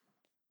happen?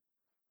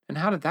 And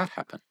how did that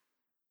happen?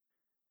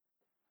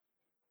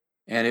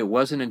 And it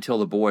wasn't until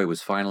the boy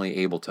was finally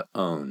able to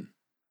own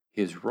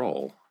his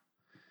role,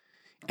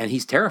 and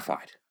he's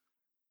terrified.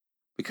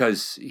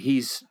 because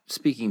he's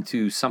speaking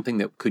to something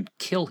that could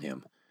kill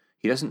him.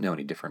 He doesn't know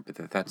any different,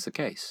 but that's the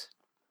case.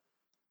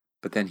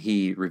 But then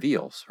he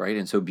reveals, right?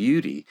 And so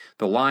beauty,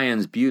 the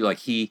lion's beauty, like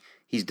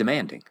he's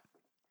demanding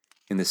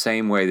in the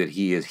same way that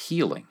he is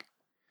healing.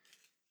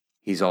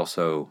 He's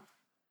also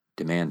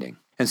demanding.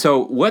 And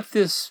so what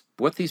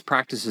these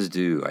practices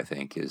do, I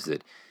think, is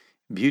that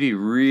beauty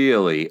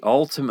really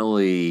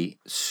ultimately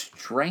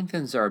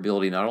strengthens our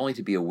ability not only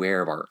to be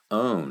aware of our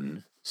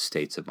own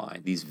states of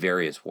mind, these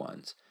various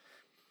ones,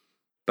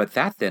 but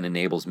that then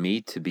enables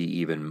me to be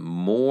even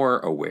more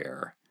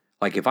aware.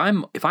 Like if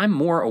I'm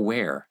more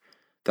aware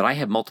that I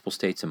have multiple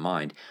states of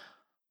mind,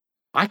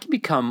 I can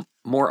become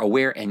more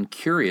aware and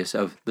curious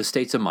of the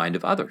states of mind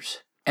of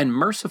others and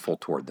merciful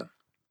toward them,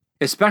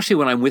 especially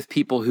when I'm with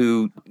people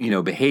who,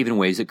 behave in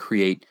ways that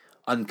create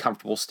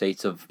uncomfortable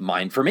states of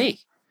mind for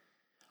me.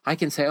 I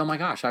can say, oh my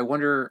gosh, I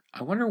wonder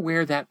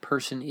where that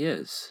person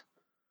is.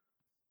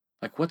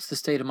 Like, what's the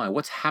state of mind?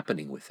 What's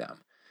happening with them?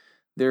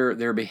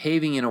 They're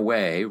behaving in a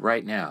way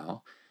right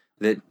now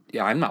that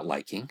I'm not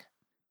liking.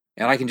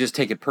 And I can just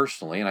take it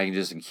personally, and I can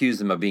just accuse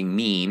them of being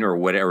mean or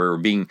whatever, or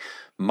being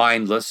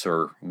mindless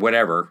or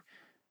whatever.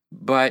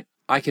 But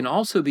I can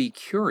also be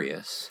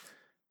curious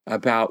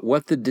about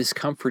what the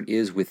discomfort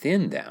is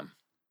within them.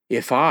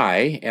 If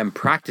I am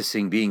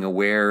practicing being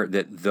aware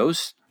that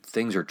those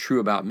things are true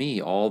about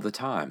me all the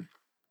time.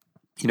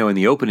 In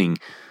the opening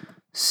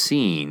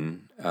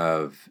scene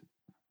of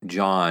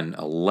John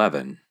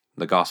 11,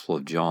 the Gospel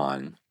of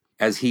John,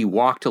 as he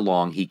walked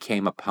along, he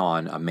came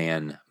upon a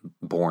man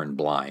born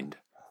blind.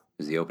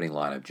 Is the opening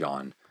line of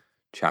John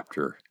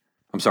chapter.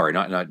 I'm sorry,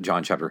 not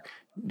John chapter.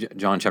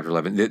 John chapter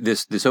 11.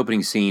 This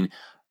opening scene.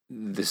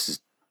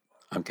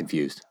 I'm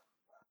confused.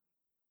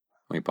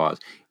 Let me pause.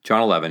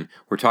 John 11.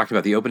 We're talking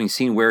about the opening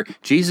scene where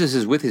Jesus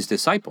is with his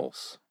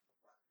disciples.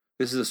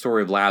 This is the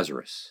story of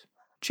Lazarus.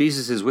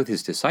 Jesus is with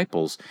his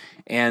disciples,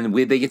 and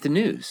they get the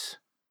news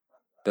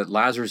that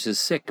Lazarus is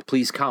sick.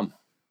 Please come.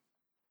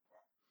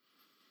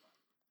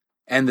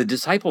 And the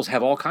disciples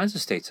have all kinds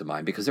of states of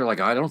mind because they're like,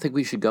 I don't think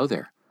we should go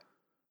there.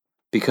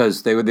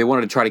 Because they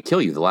wanted to try to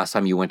kill you the last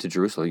time you went to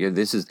Jerusalem.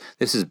 This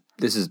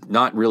is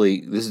not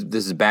really, this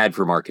is bad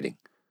for marketing.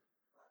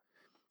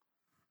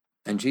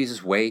 And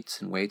Jesus waits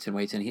and waits and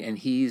waits,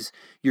 and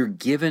you're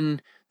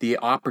given the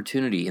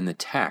opportunity in the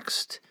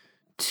text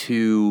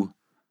to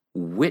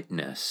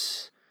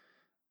witness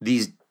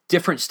these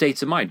different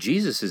states of mind.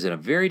 Jesus is in a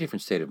very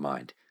different state of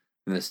mind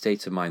than the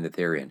states of mind that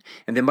they're in.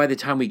 And then by the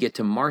time we get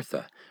to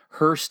Martha,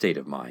 her state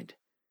of mind,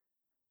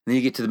 and then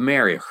you get to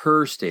Mary,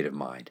 her state of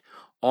mind,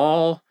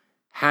 all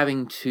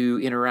having to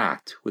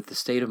interact with the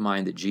state of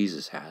mind that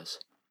Jesus has.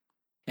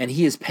 And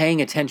he is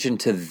paying attention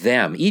to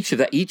them.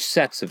 Each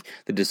sets of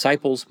the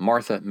disciples,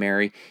 Martha,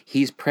 Mary,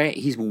 he's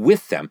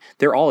with them.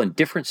 They're all in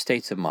different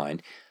states of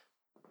mind.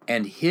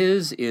 And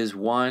his is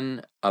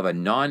one of a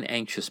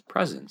non-anxious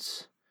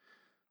presence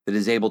that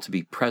is able to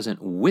be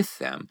present with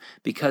them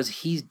because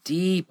he's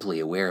deeply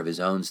aware of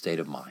his own state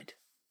of mind.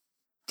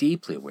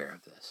 Deeply aware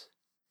of this.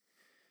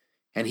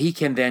 And he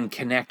can then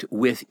connect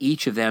with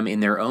each of them in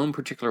their own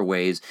particular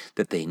ways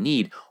that they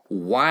need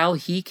while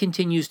he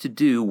continues to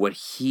do what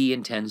he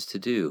intends to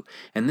do.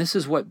 And this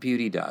is what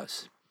beauty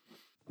does.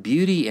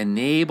 Beauty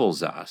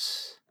enables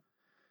us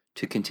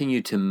to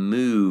continue to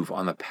move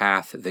on the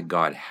path that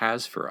God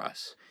has for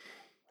us,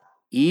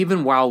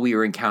 even while we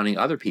are encountering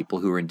other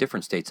people who are in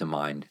different states of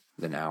mind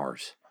than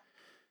ours.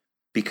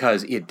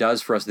 Because it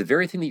does for us the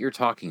very thing that you're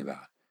talking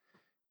about.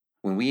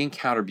 When we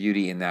encounter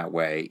beauty in that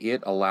way,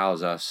 it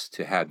allows us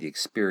to have the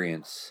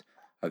experience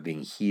of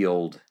being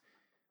healed,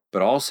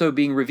 but also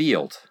being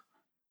revealed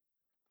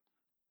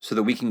so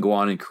that we can go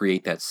on and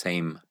create that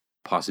same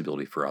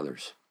possibility for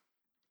others.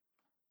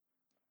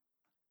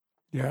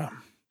 Yeah.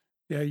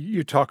 Yeah,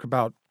 you talk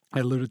about,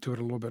 I alluded to it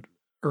a little bit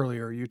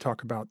earlier, you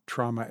talk about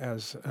trauma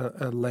as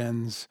a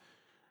lens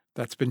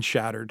that's been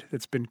shattered,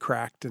 that's been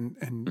cracked, and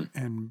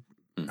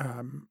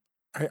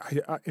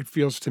it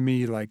feels to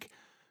me like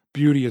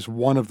beauty is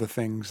one of the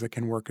things that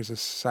can work as a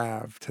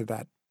salve to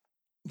that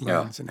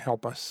lens and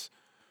help us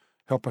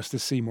to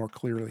see more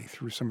clearly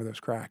through some of those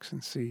cracks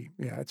and see.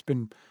 Yeah, it's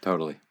been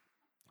totally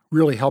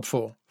really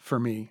helpful for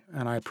me,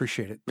 and I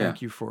appreciate it.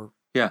 Thank you for.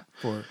 Yeah.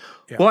 Well,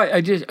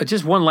 I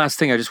just one last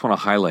thing I just want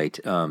to highlight,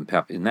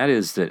 Pep, and that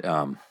is that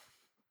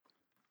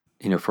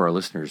for our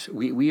listeners,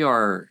 we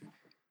are.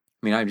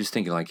 I mean, I'm just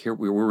thinking like here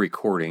we're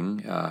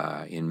recording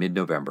in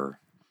mid-November,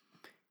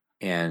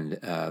 and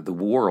the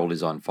world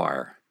is on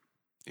fire.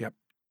 Yep.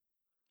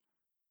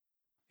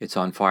 It's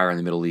on fire in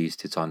the Middle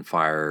East. It's on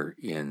fire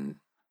in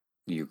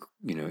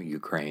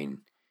Ukraine.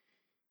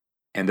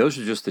 And those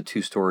are just the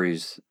two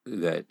stories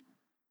that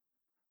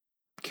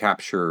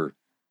capture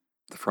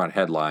the front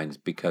headlines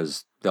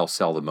because they'll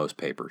sell the most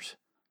papers.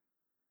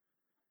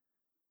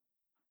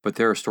 But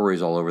there are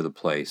stories all over the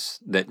place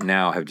that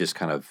now have just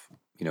kind of,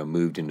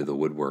 moved into the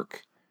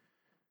woodwork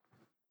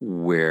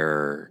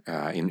where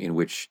in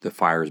which the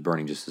fire is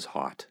burning just as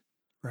hot.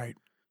 Right.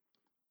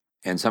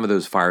 And some of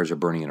those fires are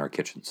burning in our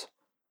kitchens,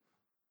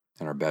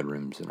 in our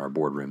bedrooms, in our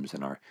boardrooms,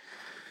 in our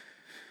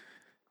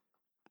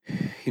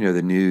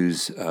the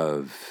news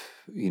of,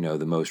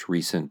 the most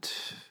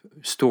recent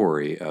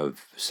story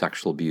of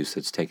sexual abuse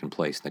that's taken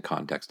place in the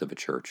context of a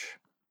church.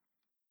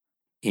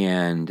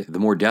 And the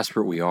more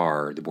desperate we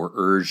are, the more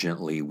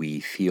urgently we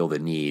feel the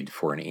need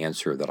for an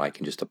answer that I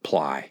can just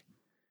apply.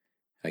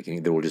 That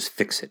will just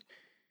fix it.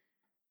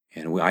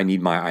 And I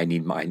need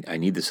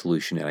the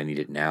solution, and I need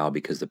it now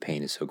because the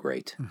pain is so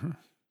great. Mm-hmm.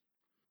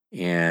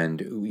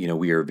 And,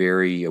 we are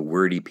very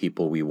wordy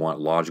people. We want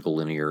logical,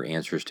 linear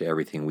answers to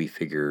everything. We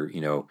figure,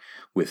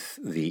 with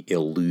the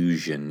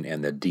illusion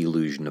and the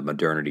delusion of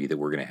modernity that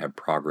we're going to have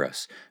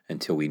progress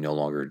until we no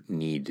longer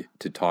need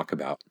to talk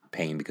about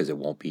pain because it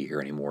won't be here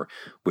anymore,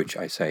 which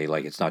I say,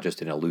 like, it's not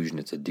just an illusion,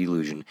 it's a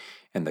delusion.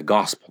 And the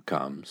gospel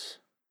comes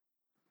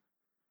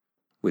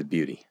with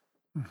beauty.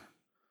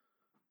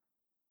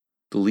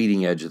 The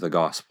leading edge of the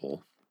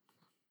gospel,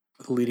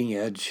 the leading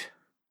edge,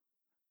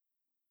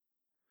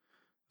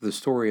 the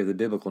story of the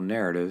biblical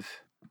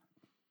narrative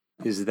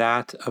is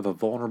that of a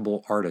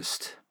vulnerable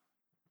artist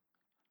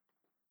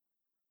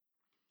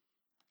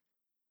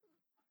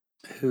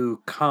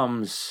who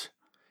comes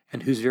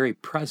and whose very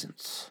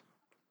presence,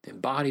 the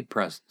embodied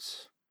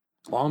presence,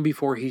 long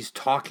before he's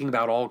talking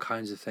about all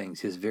kinds of things,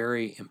 his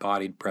very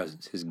embodied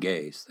presence, his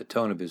gaze, the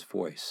tone of his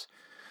voice,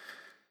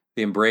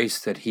 the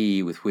embrace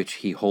with which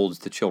he holds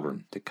the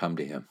children that come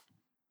to him,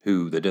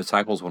 who the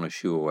disciples want to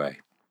shoo away.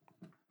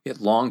 It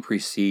long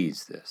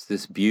precedes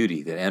this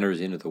beauty that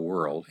enters into the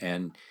world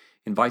and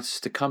invites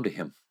us to come to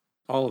him,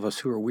 all of us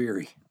who are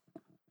weary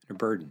and are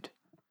burdened,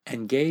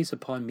 and gaze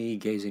upon me,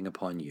 gazing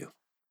upon you.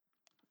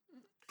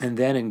 And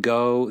then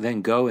go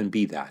and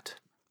be that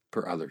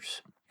for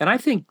others. And I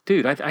think,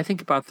 dude, I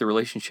think about the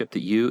relationship that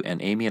you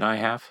and Amy and I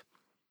have.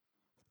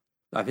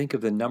 I think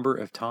of the number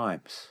of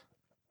times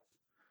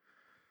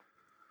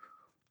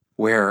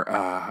where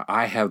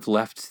I have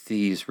left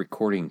these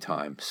recording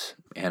times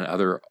and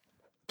other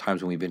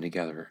times when we've been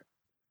together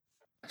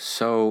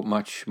so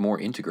much more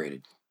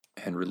integrated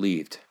and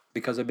relieved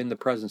because I'm in the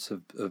presence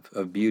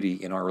of beauty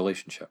in our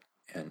relationship.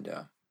 And,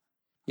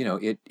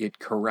 it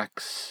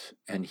corrects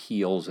and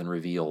heals and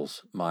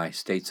reveals my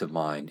states of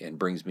mind and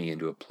brings me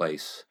into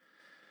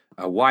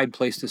a wide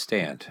place to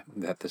stand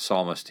that the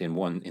psalmist in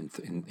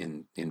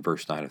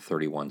verse 9 of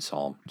 31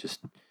 Psalm just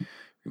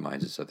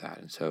reminds us of that.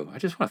 And so I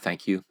just want to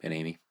thank you and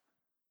Amy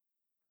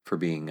for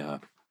being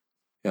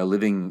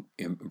living,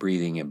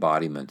 breathing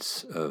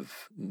embodiments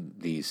of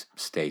these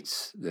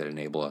states that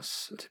enable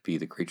us to be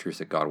the creatures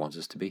that God wants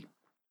us to be.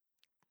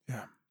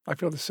 Yeah, I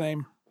feel the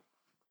same.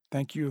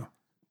 Thank you.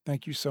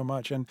 Thank you so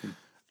much. And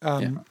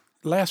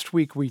last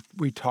week we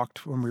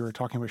talked when we were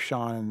talking with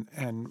Sean,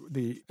 and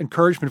the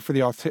encouragement for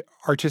the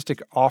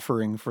artistic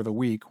offering for the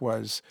week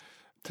was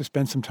to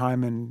spend some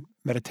time in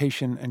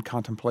meditation and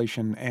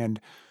contemplation.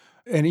 And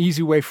an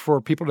easy way for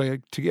people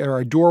to get, or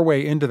a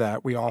doorway into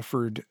that, we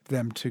offered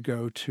them to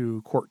go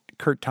to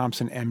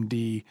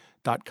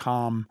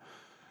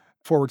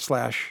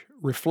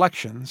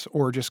kurtthompsonmd.com/reflections,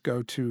 or just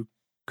go to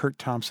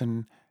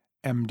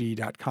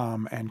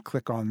kurtthompsonmd.com and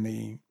click on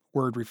the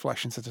word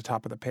reflections at the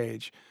top of the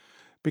page,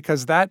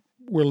 because that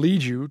will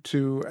lead you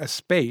to a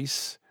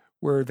space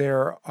where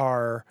there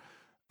are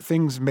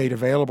things made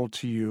available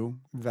to you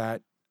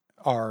that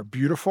are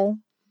beautiful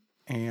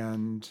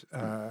and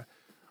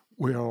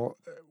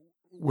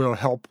will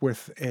help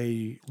with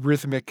a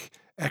rhythmic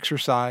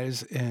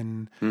exercise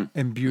in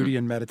beauty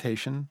and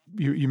meditation.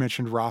 You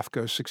mentioned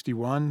Rothko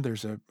 61.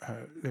 There's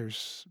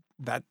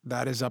that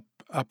is up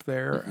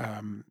there.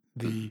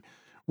 The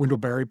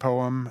Wendell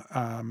poem,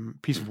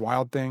 Piece of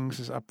Wild Things,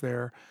 is up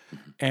there.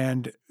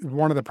 And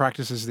one of the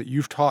practices that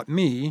you've taught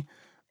me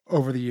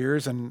over the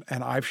years, and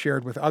I've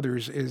shared with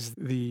others, is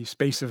the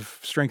space of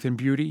strength and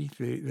beauty,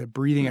 the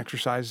breathing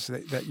exercises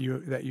that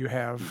you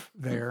have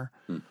there.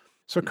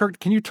 So, Kurt,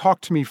 can you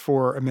talk to me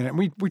for a minute?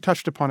 We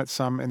touched upon it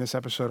some in this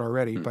episode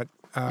already, but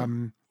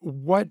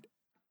what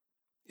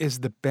is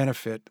the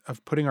benefit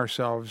of putting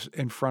ourselves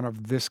in front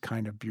of this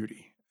kind of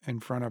beauty, in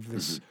front of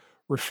this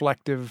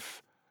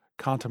reflective,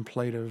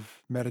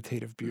 contemplative,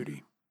 meditative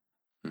beauty?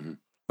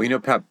 Well,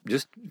 Pep,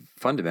 just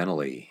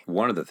fundamentally,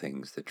 one of the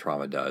things that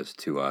trauma does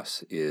to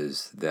us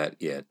is that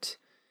it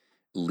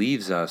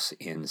leaves us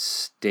in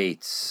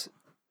states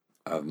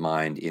of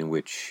mind in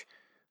which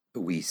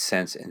we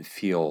sense and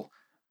feel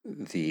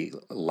the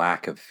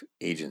lack of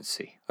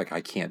agency. Like,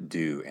 I can't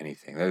do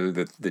anything.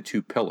 The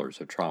two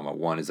pillars of trauma.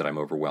 One is that I'm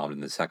overwhelmed,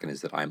 and the second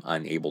is that I'm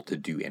unable to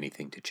do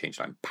anything to change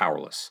it. I'm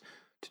powerless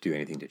to do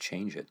anything to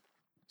change it.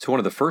 So one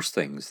of the first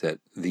things that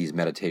these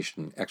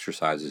meditation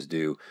exercises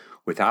do,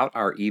 without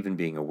our even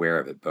being aware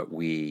of it, but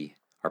we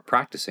are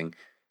practicing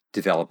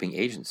developing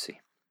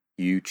agency.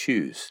 You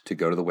choose to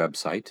go to the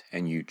website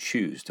and you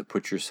choose to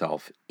put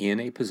yourself in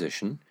a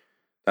position.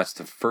 That's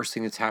the first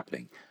thing that's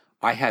happening.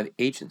 I have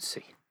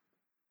agency.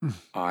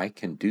 I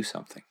can do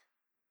something.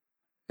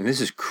 And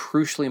this is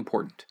crucially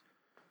important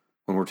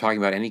when we're talking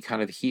about any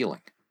kind of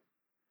healing.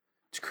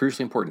 It's crucially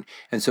important.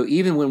 And so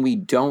even when we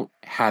don't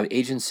have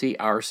agency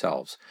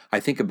ourselves, I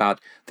think about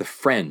the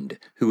friend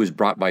who was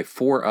brought by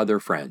 4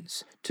 other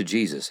friends to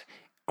Jesus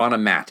on a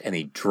mat and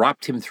they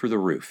dropped him through the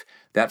roof.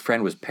 That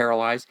friend was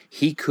paralyzed.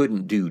 He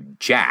couldn't do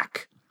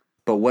jack.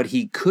 But what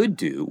he could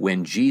do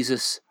when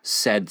Jesus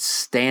said,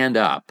 stand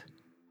up,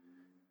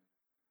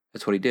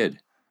 that's what he did.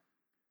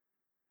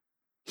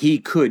 He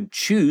could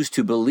choose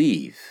to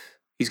believe.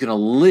 He's going to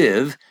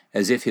live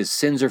as if his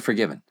sins are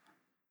forgiven,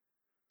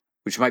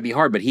 which might be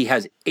hard, but he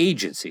has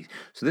agency.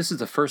 So this is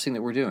the first thing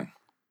that we're doing.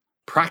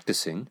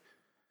 Practicing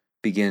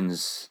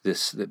begins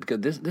this,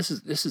 because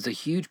this is a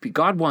huge,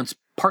 God wants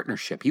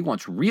partnership. He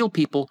wants real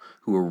people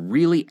who are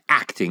really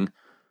acting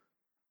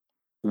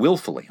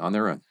willfully on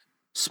their own.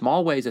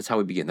 Small ways, that's how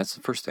we begin. That's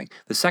the first thing.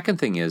 The second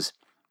thing is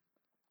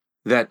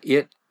that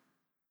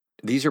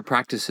these are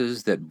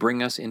practices that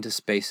bring us into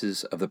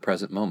spaces of the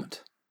present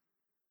moment.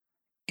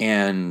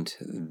 And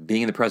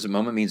being in the present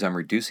moment means I'm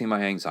reducing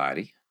my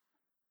anxiety.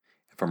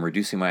 If I'm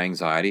reducing my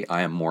anxiety,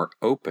 I am more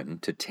open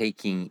to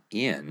taking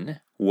in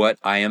what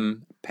I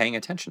am paying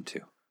attention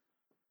to.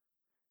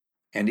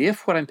 And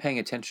if what I'm paying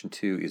attention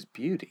to is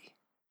beauty,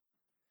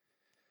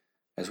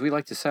 as we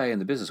like to say in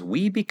the business,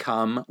 we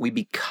become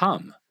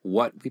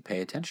what we pay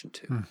attention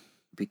to.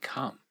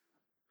 Become.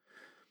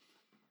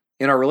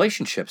 In our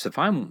relationships, if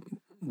I'm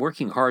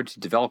working hard to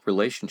develop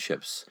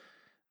relationships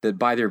that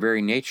by their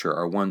very nature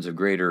are ones of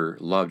greater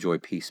love, joy,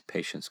 peace,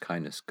 patience,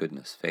 kindness,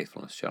 goodness,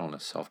 faithfulness,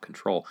 gentleness,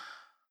 self-control,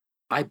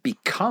 I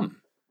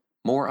become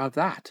more of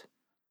that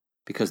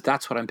because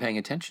that's what I'm paying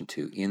attention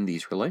to in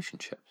these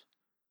relationships.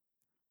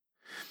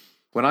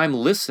 When I'm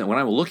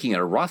looking at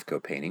a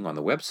Rothko painting on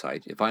the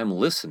website, if I'm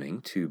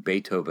listening to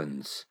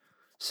Beethoven's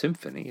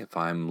symphony, if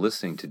I'm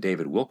listening to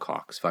David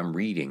Wilcox, if I'm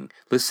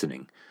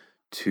listening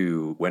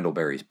to Wendell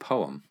Berry's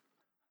poem,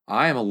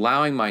 I am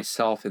allowing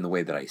myself in the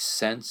way that I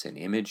sense and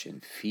image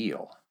and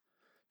feel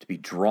to be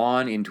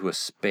drawn into a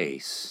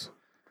space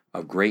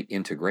of great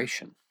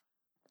integration.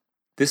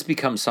 This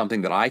becomes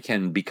something that I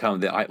can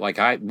become,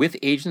 with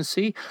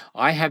agency,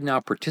 I have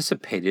now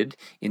participated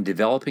in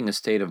developing a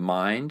state of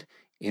mind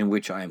in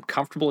which I am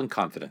comfortable and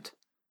confident.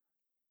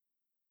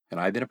 And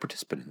I've been a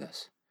participant in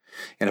this.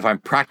 And if I'm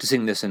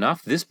practicing this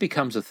enough, this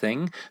becomes a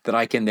thing that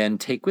I can then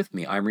take with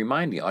me. I'm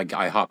reminding,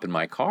 I hop in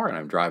my car and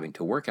I'm driving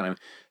to work and I'm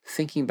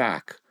thinking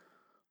back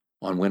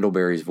on Wendell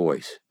Berry's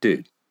voice.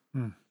 Dude.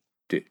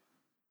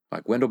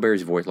 Like Wendell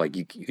Berry's voice, like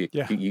you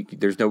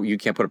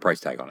can't put a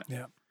price tag on it.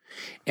 Yeah.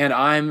 And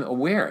I'm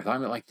aware.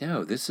 I'm like,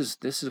 no, this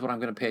is what I'm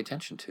going to pay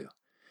attention to.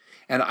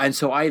 And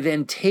so I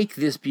then take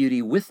this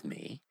beauty with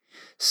me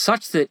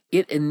such that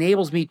it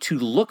enables me to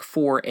look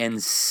for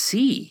and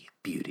see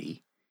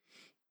beauty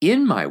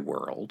in my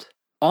world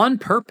on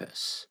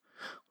purpose,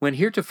 when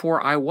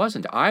heretofore I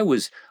wasn't. I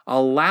was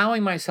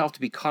allowing myself to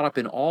be caught up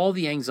in all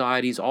the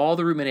anxieties, all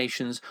the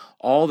ruminations,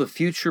 all the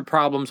future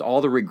problems,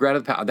 all the regret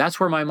of the past. That's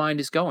where my mind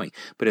is going.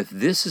 But if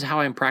this is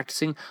how I'm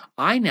practicing,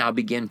 I now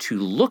begin to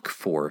look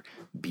for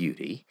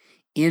beauty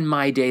in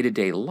my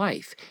day-to-day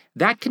life.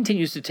 That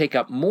continues to take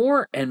up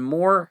more and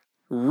more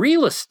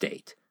real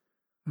estate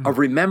of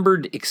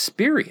remembered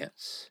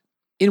experience,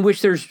 in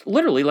which there's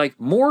literally like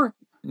more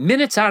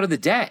minutes out of the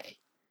day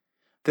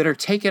that are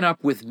taken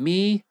up with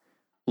me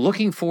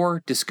looking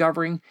for,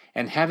 discovering,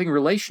 and having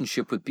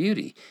relationship with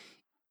beauty.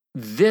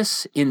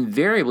 This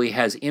invariably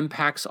has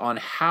impacts on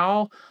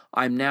how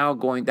I'm now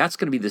going. That's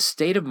going to be the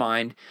state of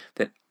mind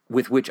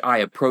with which I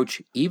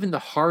approach even the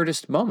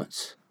hardest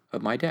moments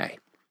of my day.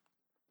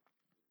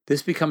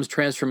 This becomes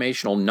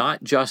transformational,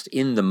 not just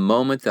in the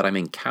moment that I'm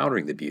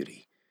encountering the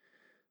beauty,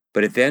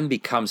 but it then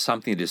becomes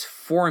something that is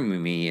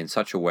forming me in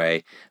such a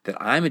way that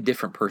I'm a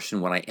different person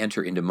when I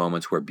enter into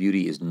moments where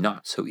beauty is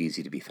not so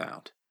easy to be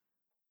found.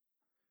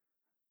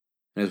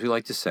 And as we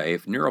like to say,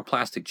 if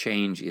neuroplastic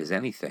change is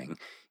anything,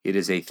 it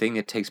is a thing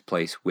that takes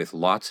place with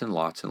lots and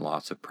lots and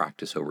lots of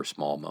practice over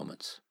small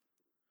moments.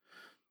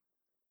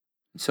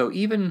 So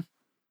even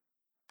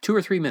 2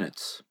 or 3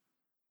 minutes,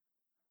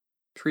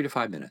 3 to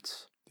 5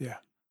 minutes. Yeah.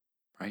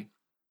 Right?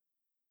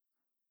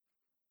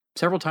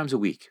 Several times a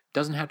week.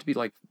 Doesn't have to be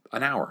like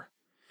an hour.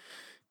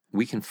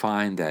 We can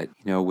find that,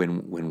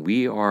 when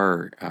we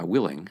are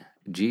willing,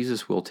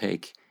 Jesus will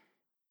take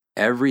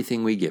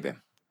everything we give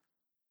him,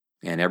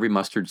 and every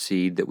mustard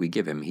seed that we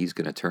give him, he's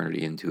going to turn it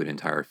into an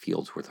entire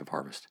field's worth of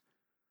harvest.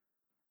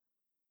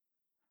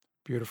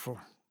 Beautiful.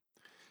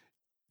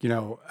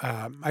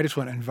 I just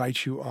want to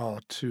invite you all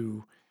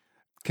to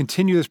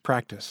continue this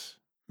practice.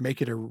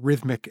 Make it a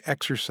rhythmic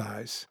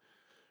exercise.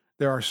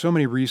 There are so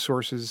many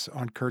resources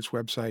on Kurt's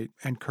website,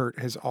 and Kurt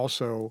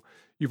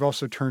you've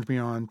also turned me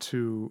on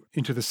to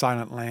Into the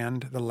Silent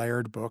Land, the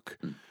Laird book,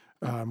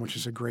 which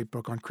is a great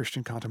book on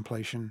Christian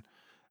contemplation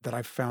that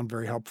I've found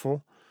very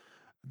helpful.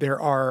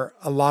 There are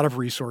a lot of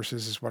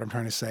resources, is what I'm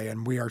trying to say,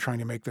 and we are trying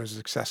to make those as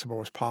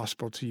accessible as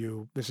possible to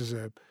you. This is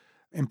a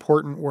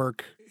important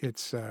work.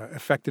 It's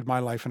affected my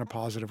life in a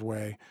positive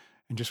way,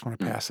 and just want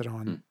to pass it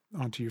on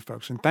to you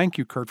folks. And thank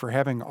you, Kurt, for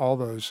having all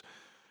those.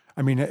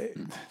 I mean,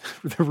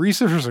 the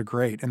resources are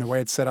great, and the way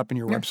it's set up in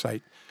your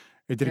website,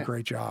 it did a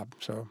great job.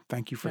 So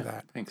thank you for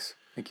that. Thanks.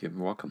 Thank you.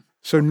 You're welcome.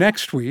 So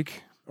next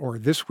week, or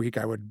this week,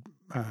 I would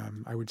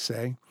I would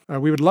say.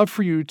 We would love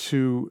for you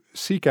to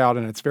seek out,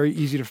 and it's very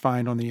easy to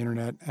find on the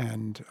internet,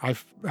 and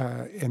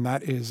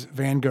that is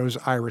Van Gogh's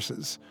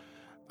Irises.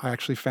 I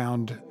actually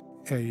found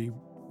a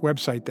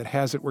website that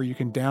has it where you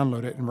can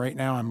download it, and right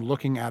now I'm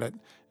looking at it.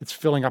 It's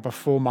filling up a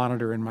full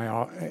monitor in my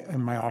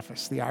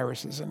office, the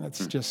Irises, and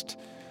it's just,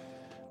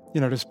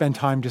 to spend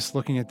time just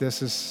looking at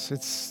this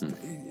it's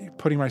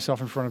putting myself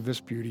in front of this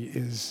beauty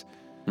is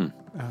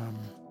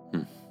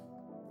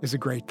a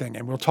great thing,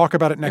 and we'll talk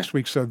about it next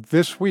week. So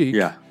this week,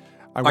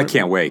 I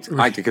can't wait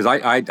because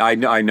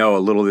I know a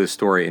little of this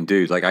story, and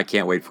dude, like I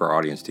can't wait for our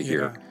audience to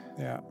hear.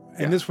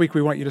 And this week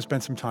we want you to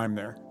spend some time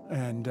there,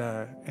 and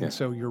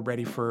so you're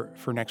ready for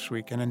next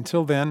week. And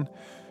until then,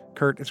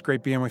 Kurt, it's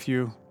great being with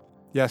you.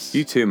 Yes,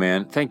 you too,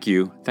 man. Thank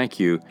you.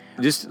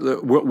 Just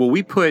will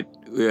we put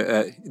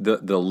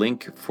the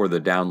link for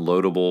the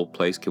downloadable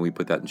place? Can we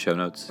put that in show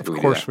notes? Of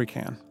course we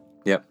can.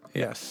 Yep.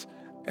 Yes.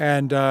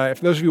 And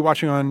if those of you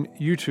watching on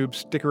YouTube,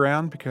 stick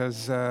around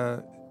because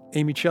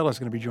Amy Chella is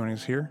going to be joining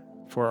us here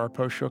for our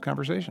post-show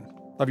conversation.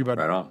 Love you, bud.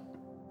 Right on.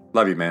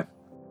 Love you, man.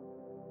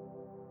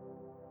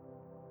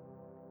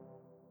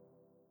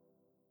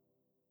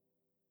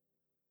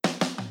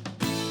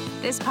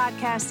 This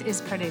podcast is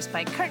produced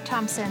by Kurt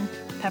Thompson,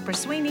 Pepper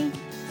Sweeney,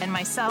 and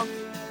myself,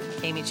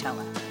 Amy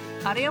Chella.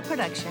 Audio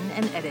production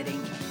and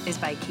editing is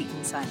by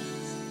Keaton Simons.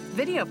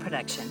 Video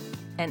production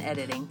and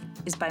editing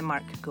is by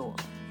Mark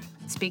Gould.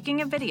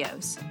 Speaking of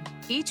videos,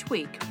 each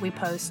week we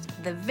post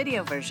the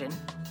video version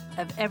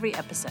of every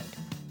episode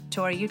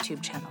to our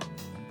YouTube channel.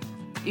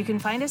 You can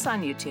find us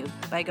on YouTube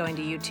by going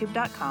to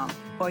youtube.com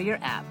or your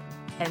app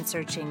and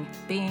searching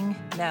Being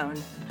Known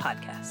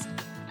Podcast.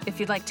 If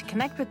you'd like to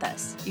connect with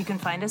us, you can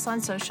find us on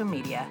social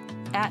media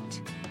at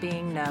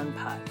Being Known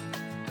Pod.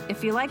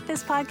 If you like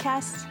this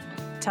podcast,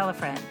 tell a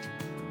friend.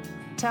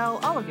 Tell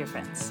all of your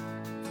friends.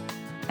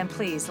 And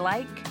please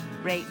like,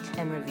 rate,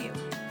 and review.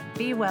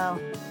 Be well,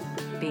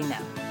 be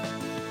known.